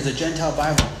Testament is a Gentile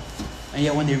Bible. And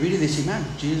yet when they read it, they say, man,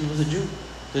 Jesus was a Jew.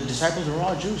 The disciples were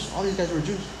all Jews. All these guys were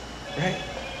Jews. Right?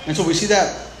 And so we see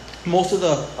that most of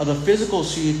the physical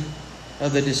seed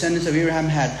of the descendants of Abraham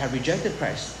had rejected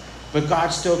Christ. But God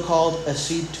still called a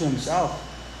seed to himself,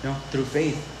 through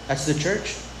faith. That's the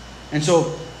church. And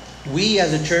so we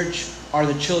as a church are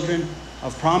the children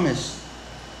of promise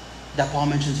that Paul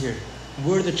mentions here.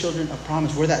 We're the children of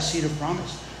promise. We're that seed of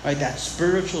promise, right? That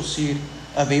spiritual seed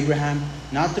of Abraham,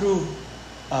 not through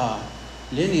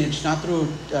lineage, not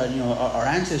through our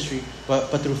ancestry, but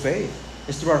through faith.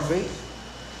 It's through our faith.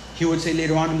 He would say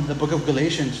later on in the book of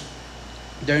Galatians,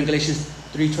 there in Galatians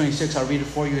 3:26, I'll read it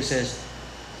for you. It says,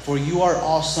 "For you are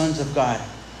all sons of God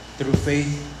through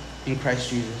faith in Christ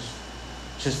Jesus."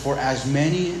 It says, "For as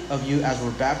many of you as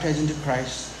were baptized into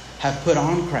Christ have put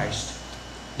on Christ.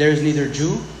 There is neither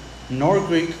Jew nor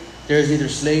Greek, There is neither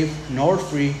slave nor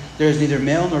free. There is neither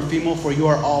male nor female, for you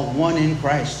are all one in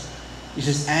Christ. He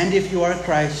says, and if you are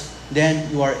Christ, then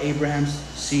you are Abraham's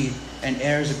seed and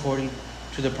heirs according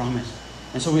to the promise.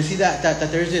 And so we see that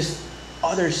there's this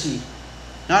other seed.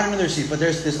 Not another seed, but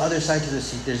there's this other side to the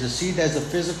seed. There's a seed that's the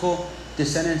physical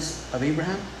descendants of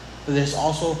Abraham, but there's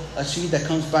also a seed that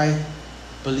comes by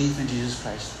belief in Jesus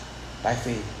Christ, by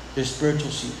faith. There's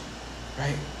spiritual seed,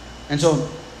 right? And so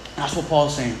that's what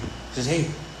Paul's saying. He says, hey,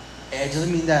 it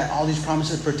doesn't mean that all these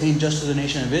promises pertain just to the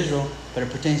nation of Israel, but it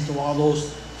pertains to all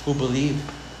those who believe.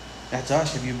 That's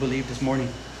us, if you believe this morning.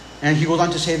 And he goes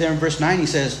on to say there in verse 9, he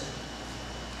says,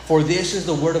 for this is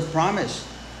the word of promise.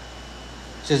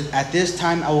 He says, at this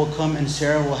time I will come and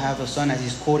Sarah will have a son, as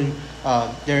he's quoting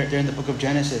there in the book of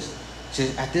Genesis. He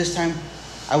says, at this time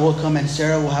I will come and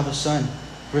Sarah will have a son.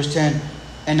 Verse 10,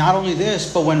 and not only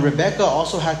this, but when Rebekah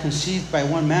also had conceived by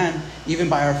one man, even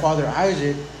by our father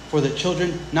Isaac, for the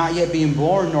children not yet being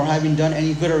born, nor having done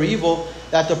any good or evil,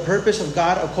 that the purpose of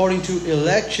God according to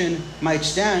election might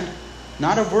stand,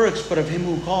 not of works, but of him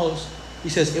who calls. He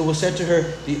says, it was said to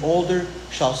her, the older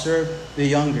shall serve the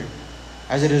younger.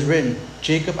 As it is written,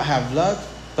 Jacob I have loved,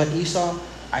 but Esau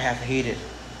I have hated.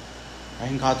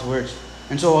 Right, in God's words.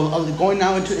 And so going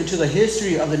now into the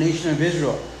history of the nation of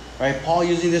Israel, right? Paul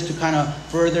using this to kind of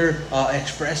further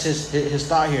express his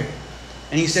thought here.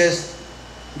 And he says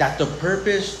that the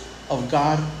purpose of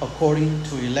God according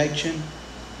to election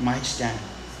might stand.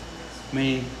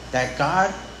 Meaning that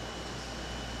God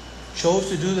chose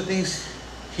to do the things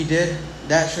he did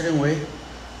that certain way.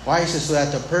 Why? He says, so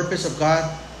that the purpose of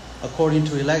God according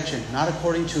to election, not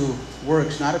according to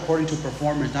works, not according to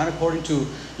performance, not according to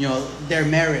their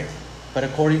merit, but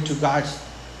according to God's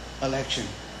election.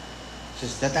 He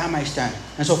says that might stand.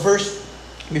 And so first,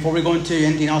 before we go into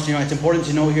anything else, it's important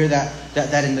to know here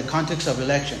that in the context of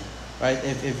election, right?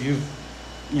 If you've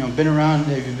been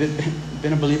around, if you've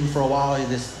been a believer for a while,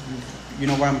 you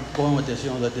know where I'm going with this.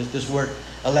 This word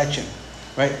election,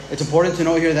 right? It's important to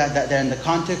know here that in the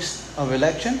context of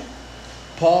election,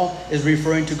 Paul is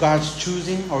referring to God's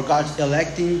choosing or God's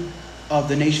electing of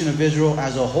the nation of Israel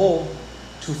as a whole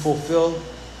to fulfill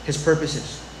his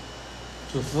purposes.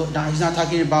 Now, he's not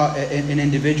talking about an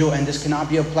individual, and this cannot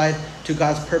be applied to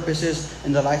God's purposes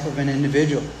in the life of an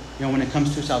individual, when it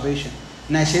comes to salvation.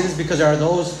 And I say this because there are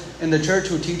those in the church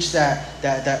who teach that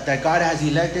God has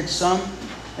elected some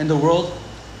in the world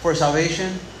for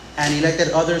salvation and elected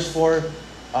others for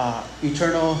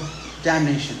eternal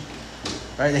damnation.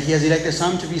 Right? That he has elected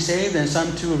some to be saved and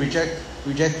some to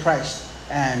reject Christ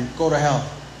and go to hell.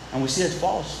 And we see it's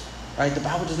false. Right? The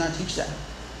Bible does not teach that.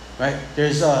 Right?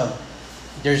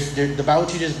 The Bible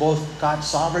teaches both God's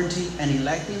sovereignty and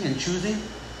electing and choosing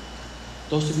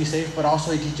those to be saved, but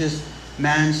also it teaches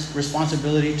man's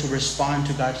responsibility to respond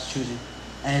to God's choosing.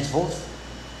 And it's both.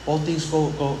 Both things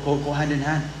go hand in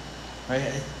hand.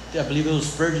 Right? I believe it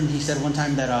was Spurgeon. He said one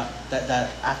time that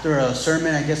after a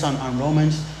sermon, I guess on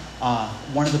Romans,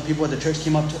 one of the people at the church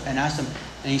came up and asked him,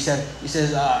 and he says,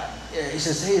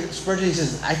 hey, Spurgeon, he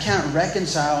says, I can't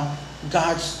reconcile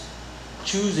God's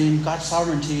choosing, God's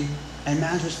sovereignty, and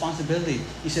man's responsibility.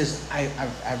 He says, I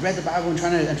read the Bible and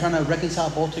trying to reconcile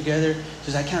both together. He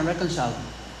says, I can't reconcile them.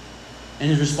 And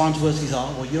his response was, he's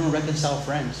all, well, you don't reconcile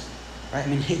friends, right? I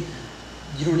mean,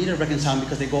 you don't need to reconcile them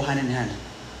because they go hand in hand,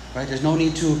 right? There's no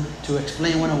need to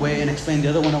explain one away and explain the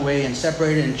other one away and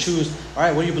separate it and choose, all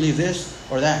right, what do you believe, this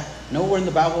or that? Nowhere in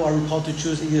the Bible are we called to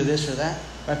choose either this or that,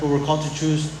 right? But we're called to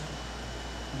choose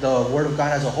the Word of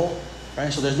God as a whole,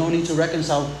 right? So there's no need to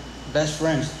reconcile best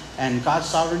friends. And God's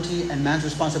sovereignty and man's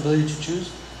responsibility to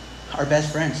choose are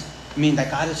best friends. I mean, that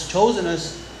God has chosen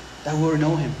us that we would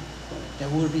know Him,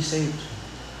 that we would be saved.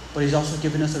 But He's also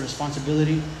given us the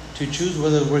responsibility to choose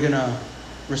whether we're going to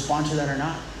respond to that or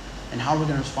not, and how we're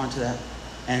going to respond to that.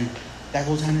 And that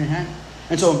goes hand in hand.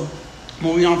 And so,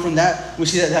 moving on from that, we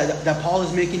see that Paul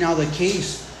is making now the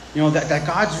case, that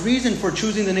God's reason for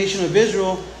choosing the nation of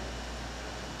Israel,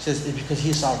 says it's because He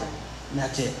is sovereign. And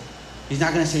that's it. He's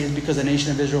not going to say it's because the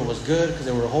nation of Israel was good, because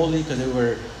they were holy, because they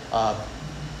were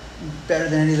better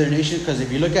than any other nation. Because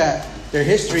if you look at their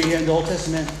history in the Old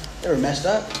Testament, they were messed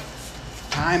up.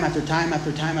 Time after time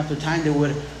after time after time, they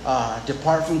would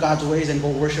depart from God's ways and go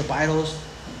worship idols.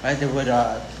 Right? They would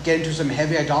get into some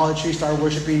heavy idolatry, start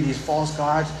worshiping these false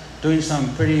gods, doing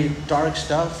some pretty dark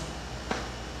stuff.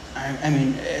 I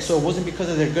mean, so it wasn't because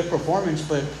of their good performance,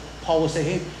 but Paul will say,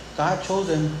 hey, God chose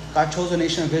the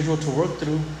nation of Israel to work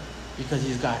through because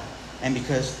He's God and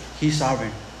because He's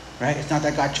sovereign. Right? It's not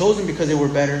that God chose them because they were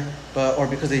better or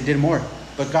because they did more.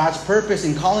 But God's purpose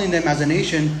in calling them as a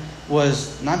nation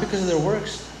was not because of their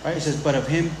works. Right? It says, but of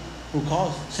Him who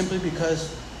calls, simply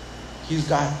because He's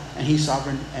God and He's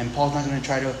sovereign, and Paul's not going to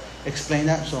try to explain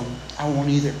that, so I won't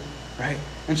either, right?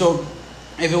 And so,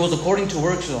 if it was according to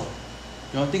works, though,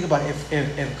 think about it.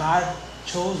 If God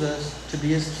chose us to be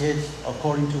His kids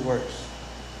according to works,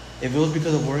 if it was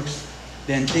because of works,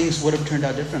 then things would have turned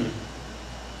out differently.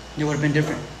 It would have been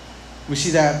different. We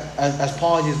see that as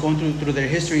Paul is going through their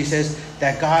history, he says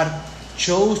that God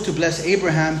chose to bless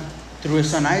Abraham through his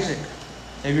son Isaac.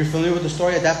 If you're familiar with the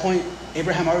story, at that point,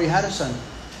 Abraham already had a son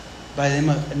by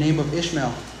the name of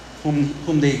Ishmael,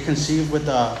 whom they conceived with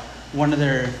one of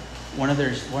their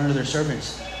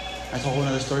servants. That's a whole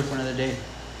other story for another day.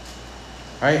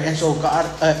 All right, and so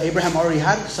Abraham already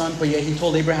had a son, but yet He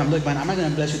told Abraham, "Look, man, I'm not going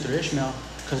to bless you through Ishmael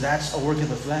because that's a work of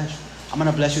the flesh. I'm going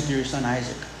to bless you through your son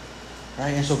Isaac."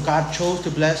 Right, and so God chose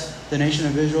to bless the nation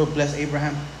of Israel, bless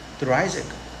Abraham through Isaac.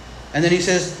 And then He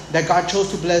says that God chose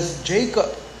to bless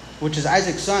Jacob, which is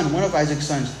Isaac's son, one of Isaac's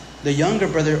sons, the younger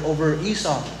brother over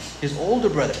Esau, his older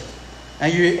brother.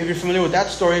 And if you're familiar with that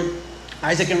story,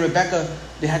 Isaac and Rebekah,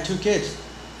 they had two kids,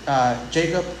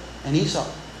 Jacob and Esau.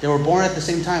 They were born at the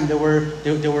same time. They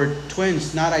were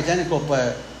twins, not identical,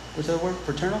 but what's that word?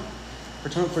 Fraternal?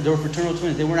 They were fraternal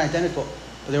twins. They weren't identical,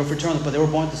 but they were fraternal. But they were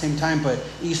born at the same time. But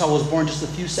Esau was born just a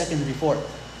few seconds before,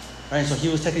 right? So he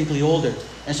was technically older.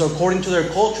 And so according to their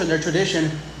culture and their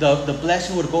tradition, the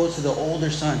blessing would go to the older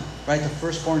son, right, the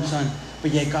firstborn son. But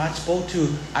yet God spoke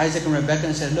to Isaac and Rebekah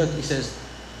and said, "Look," He says,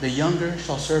 "the younger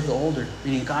shall serve the older,"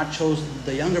 meaning God chose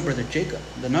the younger brother Jacob,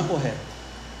 the knucklehead,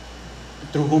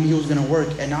 through whom He was going to work,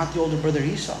 and not the older brother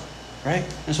Esau, right?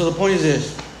 And so the point is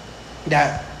this,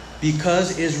 that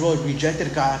because Israel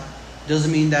rejected God,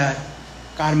 doesn't mean that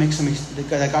God makes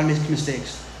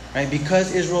mistakes, right?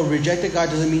 Because Israel rejected God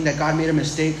doesn't mean that God made a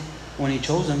mistake when He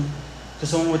chose them. Because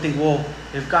someone would think, well,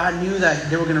 if God knew that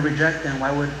they were going to reject them,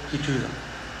 why would He choose them?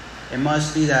 It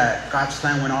must be that God's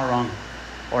plan went all wrong,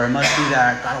 or it must be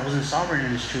that God wasn't sovereign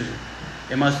in His choosing.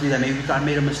 It must be that maybe God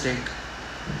made a mistake.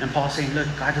 And Paul's saying, look,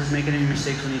 God doesn't make any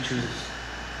mistakes when He chooses.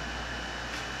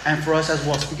 And for us as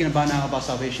well, speaking about now about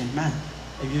salvation, man,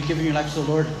 if you've given your life to the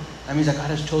Lord, that means that God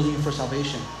has chosen you for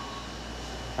salvation.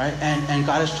 Right? And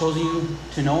God has chosen you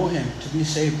to know Him, to be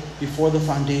saved before the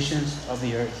foundations of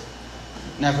the earth.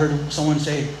 And I've heard someone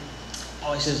say,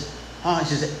 he says,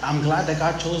 I'm glad that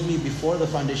God chose me before the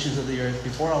foundations of the earth,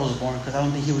 before I was born, because I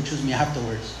don't think He would choose me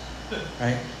afterwards.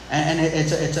 Right? And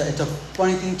it's a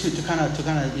funny thing to kind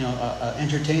of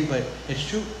entertain, but it's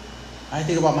true. I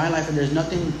think about my life, and there's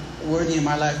nothing worthy in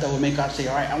my life that would make God say,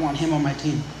 all right, I want him on my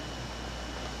team.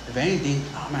 If anything,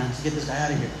 oh man, let's get this guy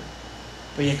out of here.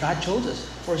 But yet God chose us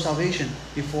for salvation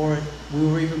before we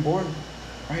were even born,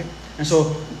 right? And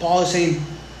so Paul is saying,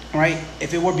 right,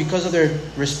 if it were because of their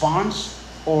response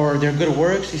or their good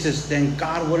works, he says, then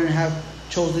God wouldn't have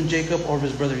chosen Jacob over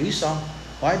his brother Esau.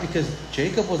 Why? Because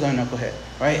Jacob was a knucklehead,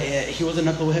 right? He was a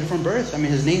knucklehead from birth. I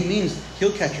mean, his name means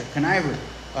heel catcher, conniver,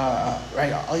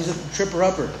 right? He's a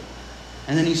tripper-upper.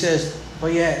 And then he says,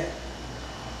 but yet,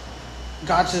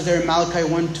 God says there in Malachi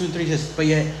 1, 2, 3, he says, but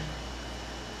yet,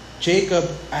 Jacob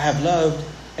I have loved,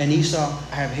 and Esau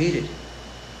I have hated,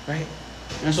 right?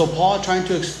 And so Paul, trying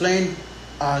to explain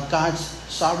God's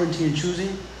sovereignty in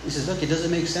choosing, he says, look, it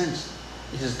doesn't make sense.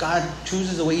 He says, God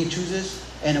chooses the way he chooses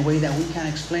in a way that we can't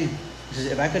explain. He says,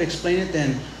 if I could explain it,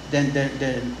 then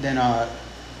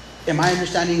in my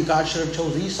understanding, God should have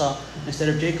chosen Esau instead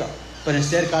of Jacob. But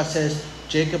instead, God says,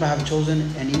 Jacob I have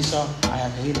chosen, and Esau I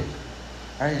have hated.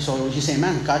 All right, so he's saying,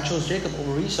 man, God chose Jacob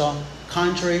over Esau,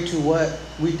 contrary to what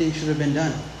we think should have been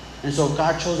done. And so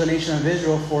God chose the nation of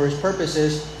Israel for his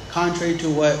purposes, contrary to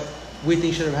what we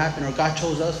think should have happened. Or God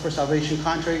chose us for salvation,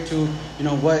 contrary to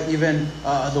what even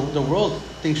the world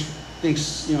thinks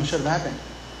should have happened.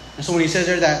 And so when he says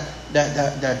there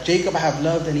that Jacob I have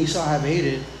loved and Esau I have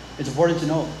hated, it's important to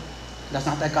know that's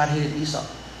not that God hated Esau,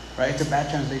 right? It's a bad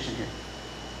translation here.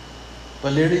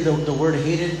 But literally the word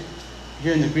hated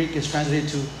here in the Greek is translated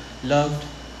to loved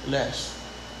less.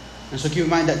 And so keep in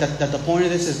mind that the point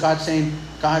of this is God saying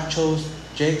God chose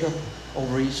Jacob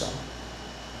over Esau.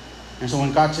 And so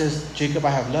when God says Jacob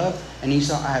I have loved and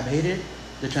Esau I have hated,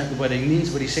 what it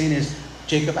means, what he's saying is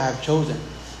Jacob I have chosen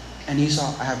and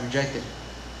Esau I have rejected.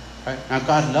 Right? Now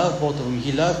God loved both of them.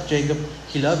 He loved Jacob,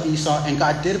 he loved Esau, and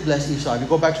God did bless Esau. If you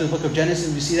go back to the book of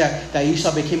Genesis, we see that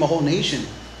Esau became a whole nation.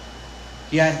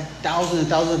 He had thousands and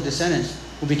thousands of descendants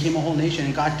who became a whole nation,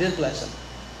 and God did bless him.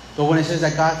 But when it says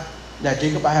that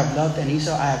Jacob I have loved and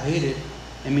Esau I have hated,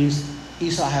 it means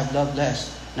Esau I have loved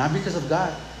less. Not because of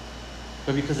God,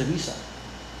 but because of Esau.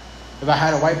 If I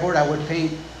had a whiteboard, I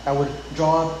would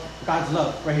draw God's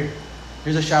love right here.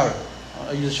 Here's a shower.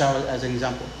 I'll use a shower as an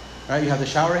example. Right? You have the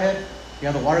shower head, you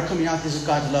have the water coming out, this is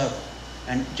God's love.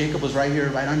 And Jacob was right here,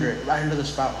 right under it, right under the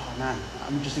spout. Oh man,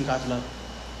 I'm just in God's love.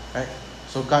 Right?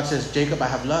 So God says, Jacob, I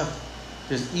have loved.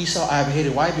 Says Esau, I have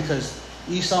hated. Why? Because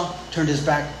Esau turned his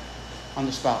back on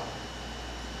the spout.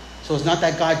 So it's not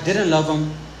that God didn't love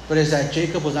him, but it's that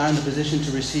Jacob was not in the position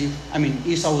to receive,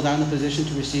 Esau was not in the position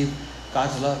to receive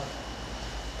God's love.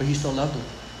 But he still loved him.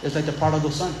 It's like the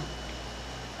prodigal son.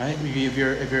 Right? If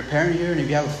you're a parent here and if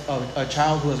you have a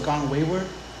child who has gone wayward,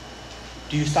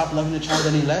 do you stop loving the child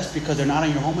any less because they're not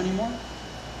in your home anymore?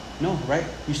 No, right?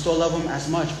 You still love them as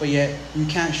much, but yet you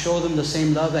can't show them the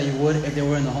same love that you would if they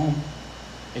were in the home.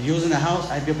 If you was in the house,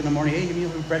 I'd be up in the morning, hey, give me a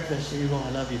breakfast. Here you go, I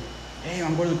love you. Hey,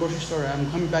 I'm going to the grocery store. I'm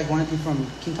coming back, want anything from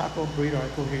King Taco burrito. All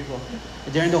right, cool, here you go.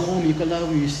 If they're in the home, you could love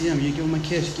them. You see them, you give them a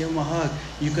kiss, give them a hug.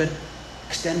 You could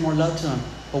extend more love to them.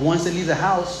 But once they leave the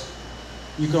house,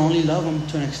 you can only love them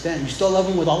to an extent. You still love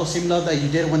them with all the same love that you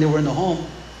did when they were in the home,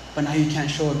 but now you can't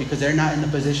show it because they're not in the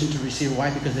position to receive.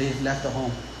 Why? Because they left the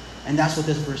home. And that's what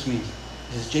this verse means.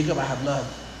 It says, Jacob I have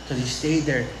loved, because he stayed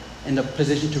there in the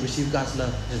position to receive God's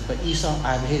love. It says, but Esau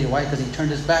I have hated. Why? Because he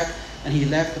turned his back and he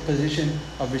left the position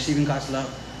of receiving God's love.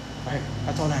 Right?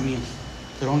 That's all that means.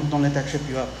 So don't let that trip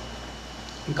you up.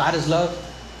 God is love,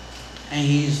 and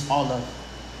he's all love.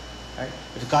 Right?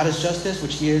 If God is justice,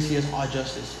 which he is all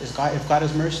justice. If God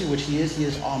is mercy, which he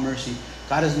is all mercy.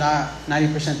 God is not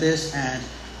 90% this and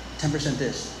 10%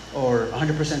 this, or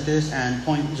 100% this and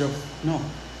 0.0. No.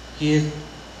 He is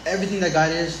everything that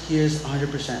God is, he is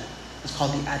 100%. It's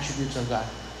called the attributes of God.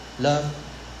 Love,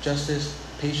 justice,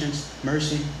 patience,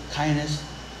 mercy, kindness,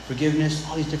 forgiveness,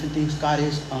 all these different things. God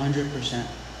is 100%.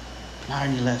 Not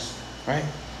any less. Right?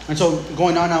 And so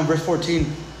going on now, verse 14,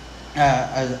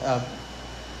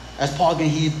 as Paul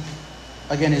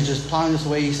again is just plowing this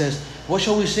away, he says, what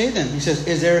shall we say then? He says,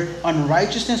 is there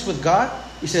unrighteousness with God?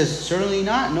 He says, certainly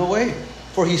not, no way.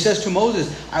 For he says to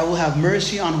Moses, I will have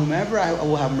mercy on whomever I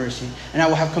will have mercy, and I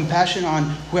will have compassion on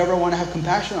whoever I want to have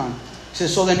compassion on. He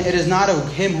says, so then it is not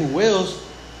of him who wills,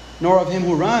 nor of him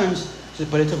who runs,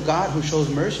 but it's of God who shows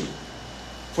mercy.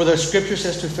 For the scripture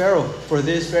says to Pharaoh, for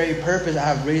this very purpose I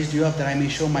have raised you up, that I may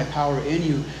show my power in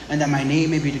you, and that my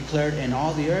name may be declared in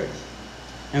all the earth.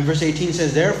 And verse 18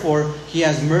 says, therefore he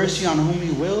has mercy on whom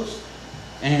he wills,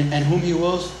 and whom he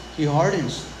wills he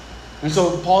hardens. And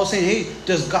so Paul is saying, hey,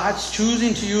 does God's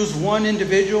choosing to use one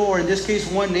individual, or in this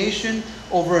case one nation,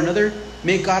 over another,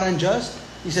 make God unjust?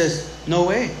 He says, no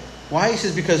way. Why? He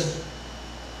says, because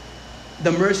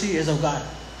the mercy is of God.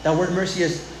 That word mercy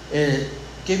is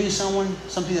giving someone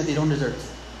something that they don't deserve.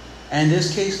 And in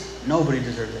this case, nobody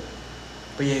deserves it.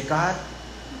 But yet God,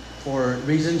 for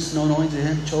reasons known only to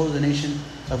him, chose the nation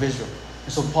of Israel.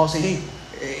 And so Paul saying, hey,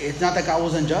 it's not that God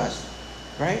was unjust,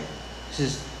 right?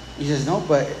 He says, no,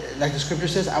 but like the scripture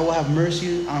says, I will have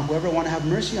mercy on whoever I want to have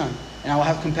mercy on. And I will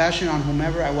have compassion on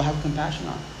whomever I will have compassion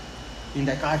on. And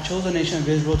that God chose the nation of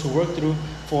Israel to work through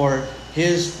for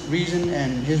his reason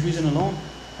and his reason alone,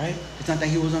 right? It's not that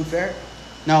he was unfair.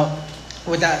 Now,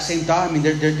 with that same thought,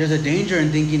 there's a danger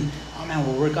in thinking, oh man,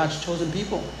 well, we're God's chosen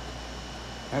people.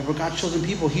 Right? We're God's chosen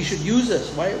people. He should use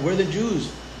us, right? We're the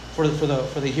Jews for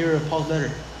the hearer of Paul's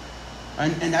letter.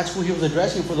 And that's who he was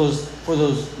addressing for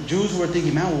those Jews who were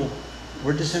thinking, man, well,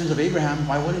 we're descendants of Abraham.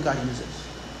 Why wouldn't God use us?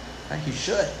 Right? He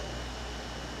should.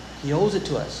 He owes it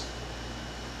to us.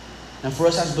 And for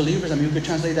us as believers, we could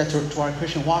translate that to our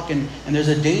Christian walk. And there's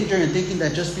a danger in thinking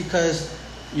that just because,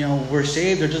 we're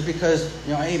saved, or just because,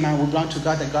 hey man, we belong to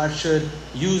God, that God should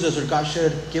use us or God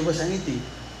should give us anything.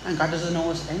 And God doesn't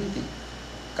owe us anything.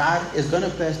 God is going to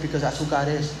bless because that's who God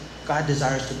is. God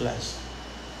desires to bless.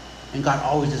 And God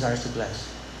always desires to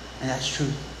bless. And that's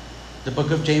true. The book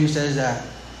of James says that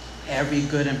every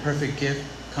good and perfect gift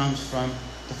comes from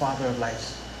the Father of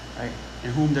lights, right?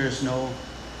 In whom there is no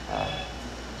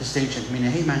distinction.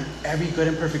 Meaning, hey man, every good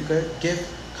and perfect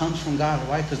gift comes from God.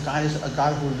 Why? Because God is a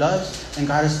God who loves, and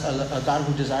God is a God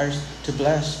who desires to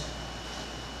bless.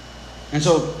 And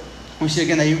so we see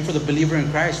again that even for the believer in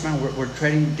Christ, man, we're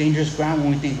treading dangerous ground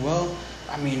when we think, well,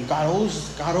 God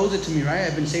owes it to me, right?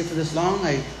 I've been saved for this long.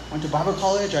 I went to Bible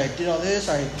college. I did all this.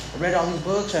 I read all these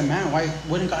books. And man, why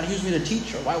wouldn't God use me to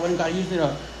teach? Or why wouldn't God use me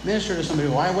to minister to somebody?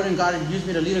 Why wouldn't God use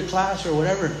me to lead a class or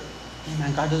whatever? Hey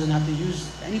man, God doesn't have to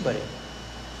use anybody.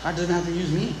 God doesn't have to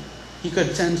use me. He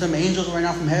could send some angels right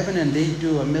now from heaven and they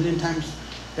do 1,000,000 times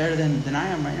better than I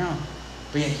am right now.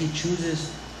 But yet he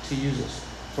chooses to use us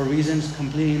for reasons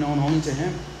completely known only to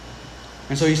him.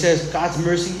 And so he says God's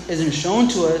mercy isn't shown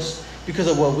to us because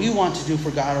of what we want to do for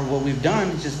God or what we've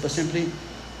done, but simply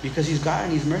because he's God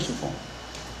and he's merciful.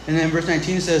 And then verse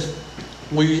 19 says,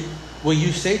 will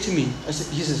you say to me, he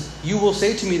says, you will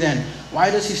say to me then, why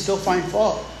does he still find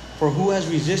fault? For who has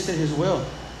resisted his will?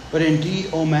 But indeed,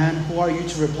 O man, who are you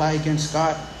to reply against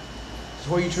God?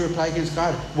 Who are you to reply against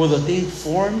God? Will the thing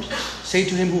formed say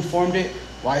to him who formed it,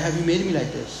 why have you made me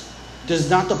like this? Does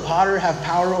not the potter have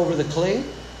power over the clay,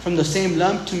 from the same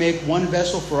lump to make one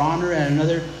vessel for honor and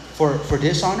another for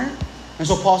dishonor? And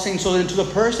so Paul's saying, so then to the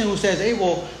person who says, hey,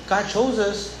 well, God chose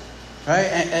us, right?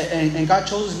 And God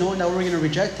chose us knowing that we're going to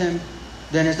reject him,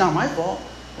 then it's not my fault.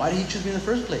 Why did he choose me in the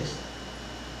first place?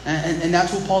 And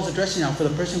that's who Paul's addressing now, for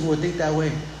the person who would think that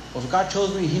way. Well, if God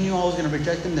chose me, he knew I was going to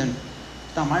reject him, then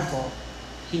it's not my fault.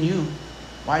 He knew.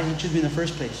 Why did he choose me in the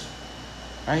first place?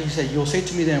 Right? He said, you'll say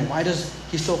to me then, why does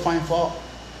he still find fault?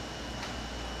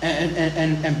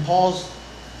 And Paul's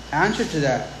answer to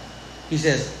that, he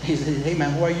says, hey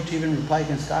man, who are you to even reply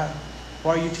against God? Who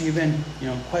are you to even,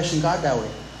 question God that way?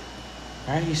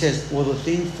 Right? He says, will the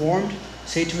thing formed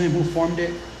say to him who formed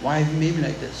it, why have you made me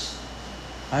like this?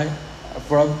 Right?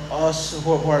 For us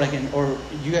who are like or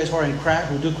you guys who are in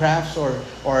craft, who do crafts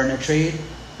or in a trade,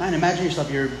 man, imagine yourself,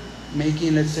 you're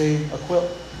making, let's say, a quilt.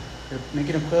 You're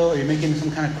making a quilt, or you're making some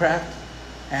kind of craft,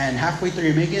 and halfway through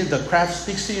you're making it, the craft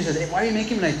speaks to you and says, hey, why are you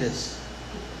making me like this?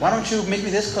 Why don't you make me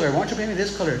this color? Why don't you make me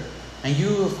this color? And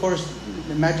you, of course,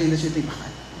 imagining this, you think,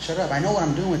 shut up, I know what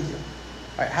I'm doing with you.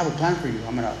 I have a plan for you.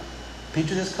 I'm going to paint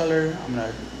you this color. I'm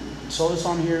going to sew this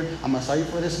on here. I'm going to sell you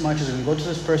for this much. It's going to go to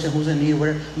this person who's in need,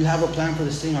 whatever. You have a plan for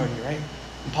this thing already, right?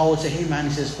 And Paul would say, hey man,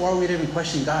 he says, who are we to even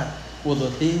question God? Will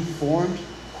the thing formed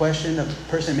question the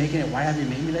person making it, why have you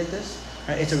made me like this?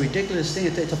 Right? It's a ridiculous thing.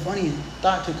 It's a funny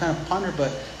thought to kind of ponder,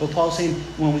 but Paul's saying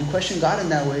when we question God in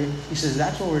that way, he says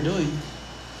that's what we're doing.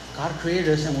 God created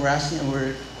us, and we're asking, and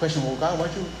we're questioning, well, God,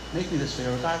 why'd you make me this way?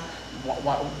 Or God,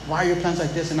 why are your plans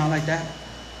like this and not like that?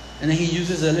 And then he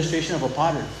uses the illustration of a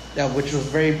potter, which was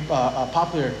very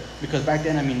popular, because back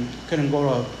then, you couldn't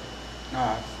go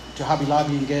to Hobby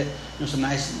Lobby and get some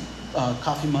nice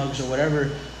coffee mugs or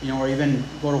whatever, or even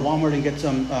go to Walmart and get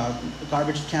some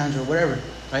garbage cans or whatever.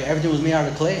 Right? Everything was made out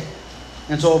of clay.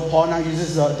 And so Paul now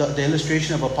uses the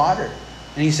illustration of a potter.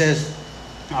 And he says,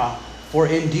 for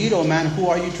indeed, O man, who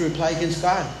are you to reply against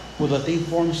God? Will the thing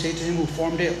formed say to him who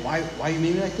formed it, why you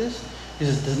made me like this? He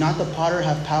says, does not the potter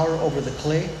have power over the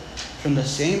clay, from the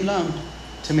same lump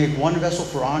to make one vessel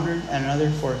for honor and another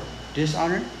for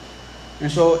dishonor?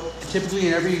 And so typically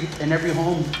in every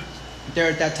home there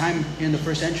at that time in the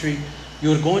first century, you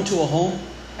would go into a home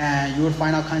and you would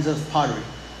find all kinds of pottery,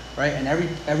 right? And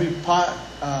every pot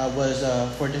was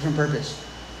for a different purpose.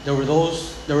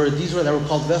 These were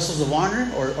called vessels of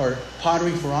honor, or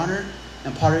pottery for honor,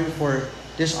 and pottery for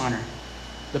dishonor.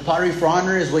 The pottery for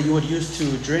honor is what you would use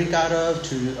to drink out of,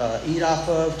 to eat off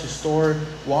of, to store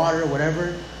water,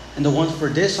 whatever. And the ones for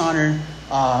dishonor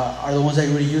are the ones that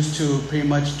you would use to pretty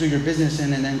much do your business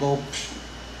in, and then go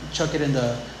chuck it in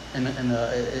the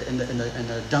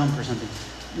dump or something.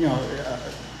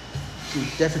 To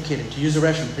defecate it, to use the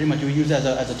restroom. Pretty much you would use it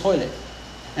as a toilet.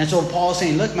 And so Paul is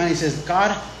saying, look, man, he says,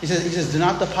 he says, do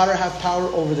not the potter have power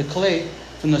over the clay,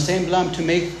 from the same lump to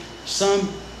make some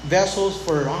vessels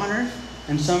for honor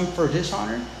and some for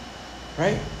dishonor,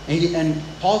 right? And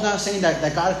Paul's not saying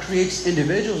that God creates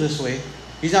individuals this way.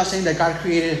 He's not saying that God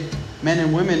created men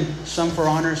and women, some for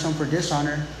honor, some for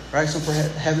dishonor, right? Some for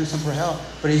heaven, some for hell.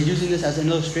 But he's using this as an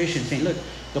illustration, saying, look,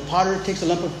 the potter takes a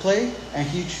lump of clay and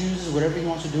he chooses whatever he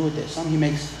wants to do with it. Some he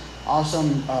makes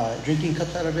awesome drinking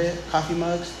cups out of it, coffee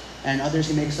mugs, and others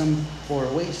he makes them for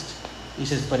waste. He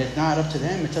says, but it's not up to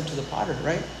them, it's up to the potter,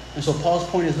 right? And so Paul's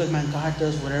point is, look, man, God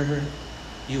does whatever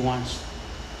he wants.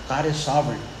 God is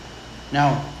sovereign.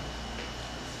 Now,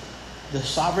 the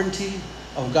sovereignty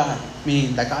of God,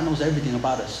 meaning that God knows everything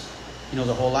about us. He knows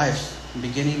our whole lives,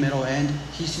 beginning, middle, end.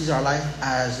 He sees our life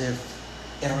as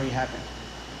if it already happened,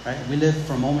 right? We live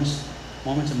for moments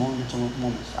and moments and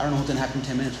moments. I don't know what's going to happen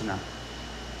 10 minutes from now,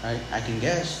 right? I can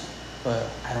guess, but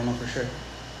I don't know for sure.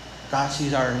 God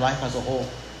sees our life as a whole.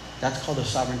 That's called the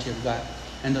sovereignty of God.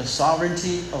 And the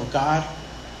sovereignty of God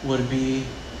would be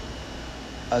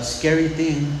a scary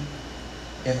thing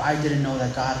if I didn't know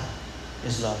that God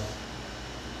is love.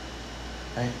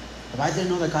 Right? If I didn't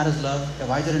know that God is love, if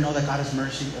I didn't know that God is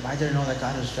mercy, if I didn't know that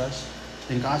God is just,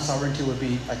 then God's sovereignty would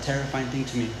be a terrifying thing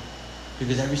to me.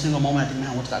 Because every single moment I think,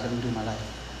 man, what's God going to do in my life?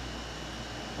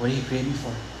 What did he create me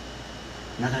for?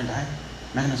 Am I going to die?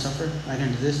 Am I going to suffer? Am I going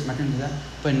to do this? Am I going to do that?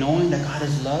 But knowing that God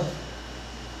is love,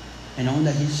 and knowing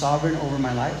that he's sovereign over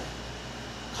my life,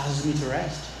 causes me to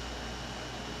rest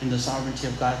in the sovereignty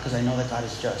of God, because I know that God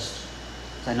is just.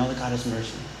 Because I know that God is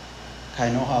mercy. Because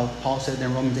I know how Paul said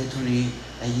in Romans 8:28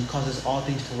 that he causes all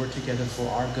things to work together for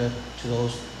our good, to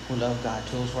those who love God,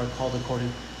 to those who are called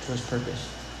according to his purpose.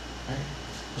 Right?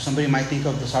 So somebody might think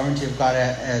of the sovereignty of God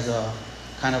as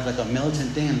kind of like a militant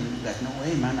thing, and like, no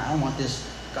way, man, I don't want this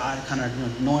God kind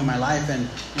of knowing my life and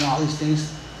all these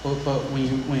things. But when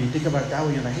you think about it that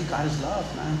way, you're like, hey, God is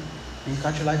love, man. And He's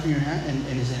got your life in your hand,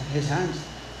 in His hands.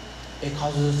 It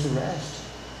causes us to rest.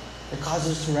 It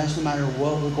causes us to rest no matter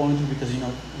what we're going through, because you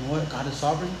know what? God is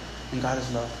sovereign and God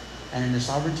is love. And in His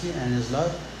sovereignty and in His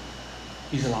love,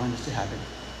 He's allowing us to have it.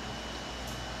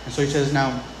 And so He says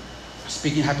now,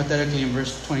 speaking hypothetically in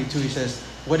verse 22, He says,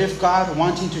 what if God,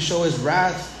 wanting to show His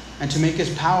wrath and to make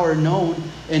His power known,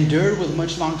 endured with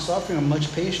much long suffering and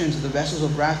much patience the vessels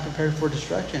of wrath prepared for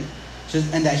destruction? He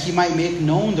says, and that He might make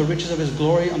known the riches of His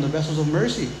glory on the vessels of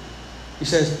mercy. He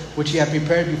says, which He had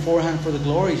prepared beforehand for the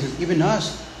glory. He says, even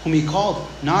us, whom He called,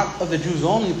 not of the Jews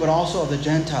only, but also of the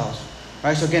Gentiles.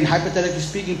 Right? So again, hypothetically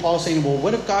speaking, Paul's saying, well,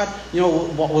 what if God,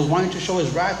 was wanting to show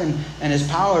His wrath and His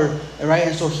power, right?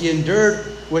 And so He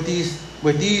endured with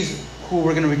these who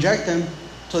were going to reject Him,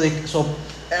 so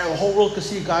the whole world could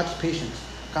see God's patience,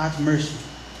 God's mercy,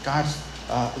 God's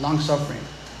long suffering.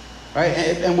 Right?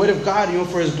 And what if God,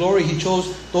 for His glory, He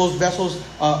chose those vessels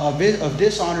of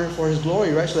dishonor for His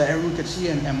glory, right? So that everyone could see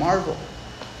and marvel.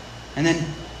 And then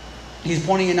He's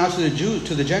pointing it out to the Jews,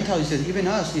 to the Gentiles. He says, even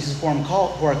us, He says, who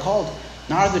are called,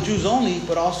 not of the Jews only,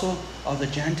 but also of the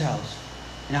Gentiles.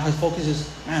 And now His focus is,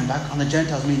 back on the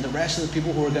Gentiles, meaning the rest of the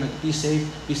people who are going to be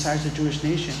saved besides the Jewish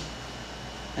nation.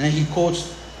 And then He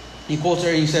quotes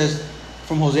there, He says,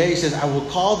 from Hosea, He says, I will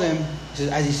call them, He says,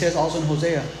 as He says also in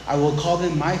Hosea, I will call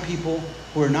them my people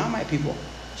who are not my people.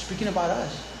 Speaking about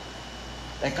us.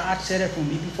 That God said it from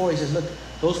before. He says, look,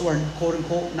 those who are quote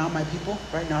unquote not my people,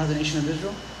 right, not of the nation of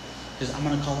Israel, He says, I'm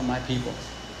going to call them my people.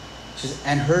 He says,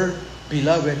 and her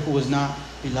beloved who was not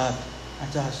beloved.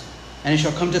 That's us. And it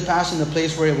shall come to pass in the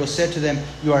place where it was said to them,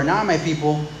 you are not my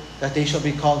people, that they shall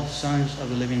be called sons of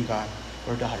the living God,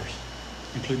 or daughters.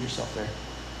 Include yourself there.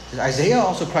 Isaiah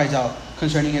also cries out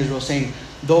concerning Israel, saying,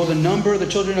 though the number of the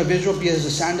children of Israel be as the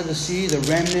sand of the sea, the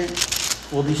remnant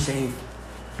will be saved.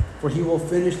 For He will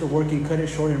finish the work and cut it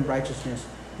short in righteousness,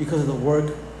 because the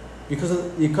Lord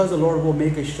will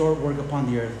make a short work upon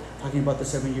the earth. Talking about the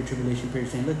 7-year tribulation period,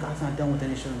 saying, look, God's not done with the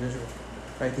nation of Israel.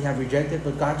 Right? They have rejected,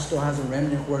 but God still has a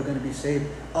remnant who are going to be saved.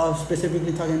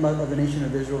 Specifically talking about of the nation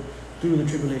of Israel through the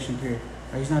tribulation period.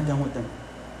 Right? He's not done with them.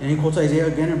 And He quotes Isaiah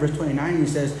again in verse 29. He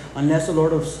says, unless the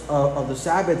Lord of the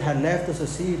Sabbath had left us a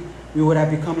seed, we would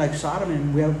have become like Sodom,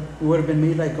 and we would have been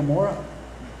made like Gomorrah.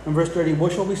 In verse 30,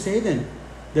 what shall we say then?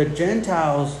 The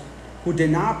Gentiles who did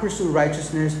not pursue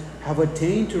righteousness have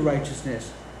attained to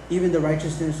righteousness, even the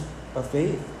righteousness of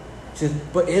faith. He says,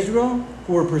 but Israel,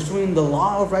 who were pursuing the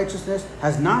law of righteousness,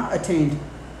 has not attained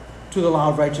to the law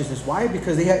of righteousness. Why?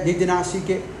 Because they did not seek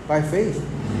it by faith,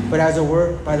 but as it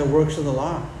were by the works of the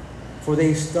law. For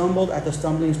they stumbled at the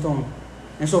stumbling stone.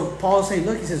 And so Paul is saying,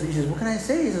 look, he says, what can I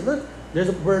say? He says, look,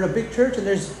 we're in a big church and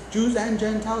there's Jews and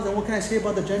Gentiles. And what can I say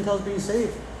about the Gentiles being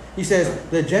saved? He says,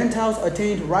 the Gentiles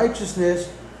attained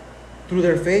righteousness through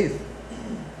their faith.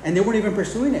 And they weren't even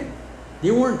pursuing it.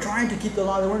 They weren't trying to keep the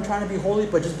law. They weren't trying to be holy.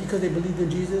 But just because they believed in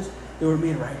Jesus, they were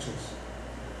made righteous.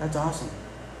 That's awesome.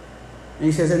 And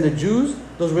he says, and the Jews,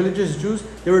 those religious Jews,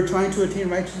 they were trying to attain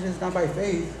righteousness not by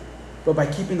faith, but by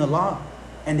keeping the law.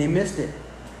 And they missed it.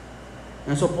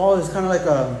 And so Paul is kind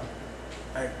of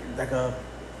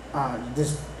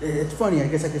it's funny, I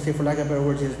guess I could say, for lack of better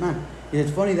words,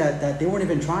 it's funny that they weren't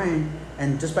even trying,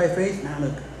 and just by faith,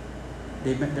 look,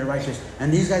 they're righteous.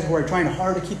 And these guys who are trying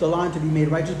hard to keep the law and to be made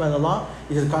righteous by the law,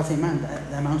 he says, God saying,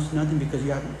 that amounts to nothing because you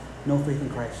have no faith in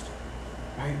Christ.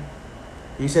 Right?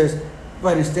 He says,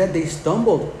 but instead they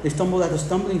stumbled. They stumbled at the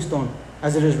stumbling stone,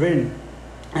 as it is written.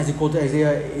 As he quotes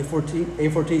Isaiah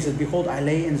 8:14, he says, behold, I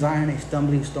lay in Zion a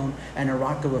stumbling stone and a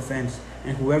rock of offense,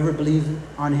 and whoever believes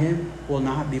on Him will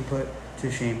not be put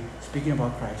to shame. Speaking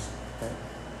about Christ. Okay?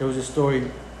 There was a story,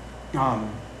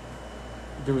 well,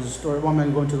 I'm not going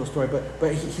to go into the story,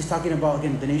 but he's talking about,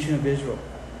 again, the nation of Israel.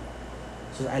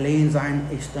 He says, I lay in Zion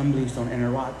a stumbling stone and a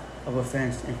rock of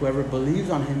offense, and whoever believes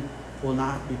on Him will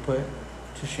not be put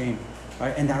to shame.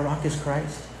 Right? And that rock is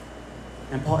Christ.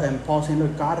 And Paul's saying,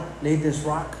 look, God laid this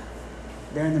rock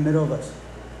there in the middle of us.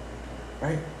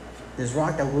 Right? This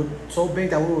rock that would so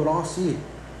big that we would all see it.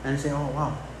 And say, oh,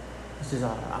 wow. This is,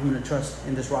 I'm going to trust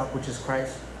in this rock, which is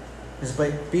Christ.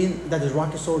 But being that this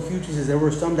rock is so huge, he says, there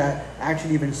were some that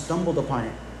actually even stumbled upon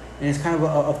it. And it's kind of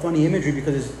a funny imagery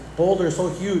because this boulder is so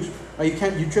huge. Right?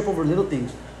 You trip over little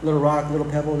things. Little rock, little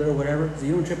pebble, little whatever. So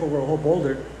you don't trip over a whole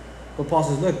boulder. But Paul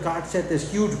says, look, God set this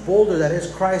huge boulder that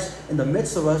is Christ in the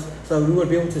midst of us so that we would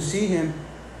be able to see Him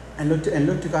and look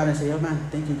to God and say, oh man,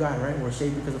 thank you, God, right? We're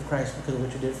saved because of Christ, because of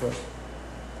what you did for us.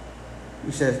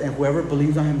 He says, and whoever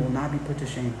believes on Him will not be put to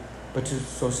shame. But to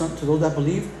those that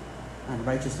believe, and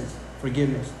righteousness,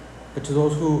 forgiveness. But to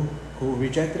those who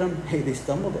rejected him, hey, they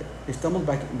stumbled it. They stumbled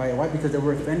by why? Because they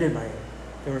were offended by it.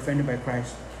 They were offended by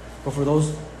Christ. But for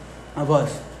those of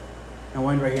us, and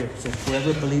one right here, it says,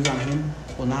 whoever believes on him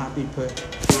will not be put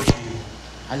to shame.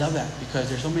 I love that because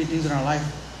there's so many things in our life,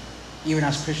 even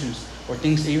as Christians, or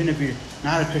things, even if you're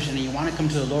not a Christian and you want to come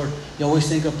to the Lord, you always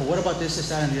think of, but what about this,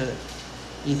 that, and the other?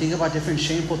 You think about different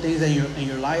shameful things in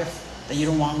your life that you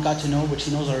don't want God to know, which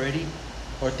he knows already,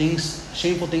 or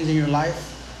shameful things in your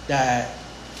life that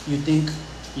you think,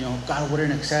 God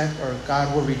wouldn't accept or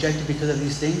God will reject it because of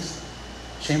these things,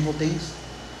 shameful things.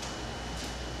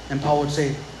 And Paul would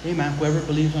say, hey man, whoever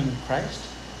believes on Christ,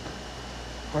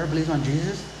 whoever believes on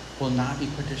Jesus will not be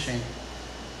put to shame.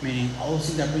 Meaning, all those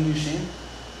things that bring you shame,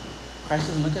 Christ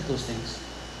doesn't look at those things.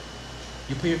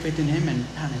 You put your faith in him and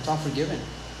man, it's all forgiven.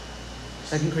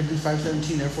 2 Corinthians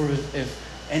 5:17, therefore if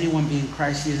anyone be in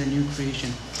Christ, he is a new creation.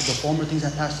 The former things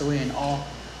have passed away and all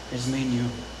is made new.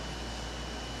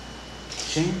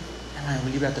 Shame, man,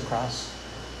 we leave it at the cross.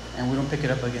 And we don't pick it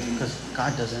up again because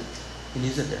God doesn't. He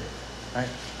leaves it there. Right?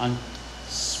 On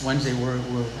Wednesday,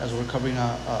 as we're covering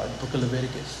the book of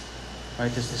Leviticus,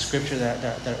 right? This is the scripture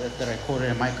that I quoted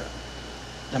in Micah.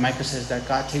 That Micah says that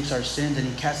God takes our sins and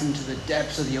he casts them into the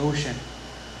depths of the ocean.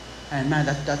 And man,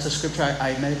 that's a scripture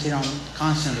I meditate on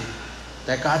constantly.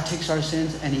 That God takes our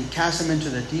sins and he casts them into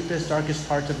the deepest, darkest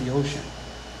parts of the ocean.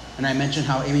 And I mentioned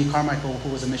how Amy Carmichael, who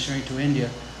was a missionary to India,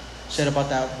 said about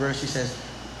that verse. He says,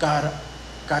 God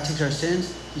takes our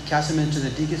sins, he casts them into the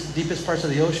deepest parts of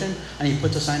the ocean, and he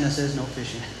puts a sign that says no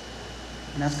fishing.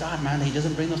 And that's God, man. He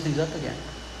doesn't bring those things up again.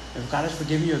 If God has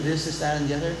forgiven you of this, that, and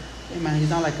the other, hey man, he's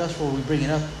not like us where we bring it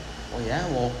up. Well, yeah,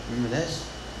 remember this.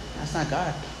 That's not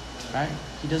God, right?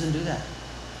 He doesn't do that,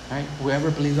 right?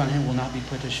 Whoever believes on him will not be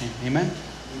put to shame. Amen?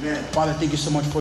 Amen. Father, thank you so much for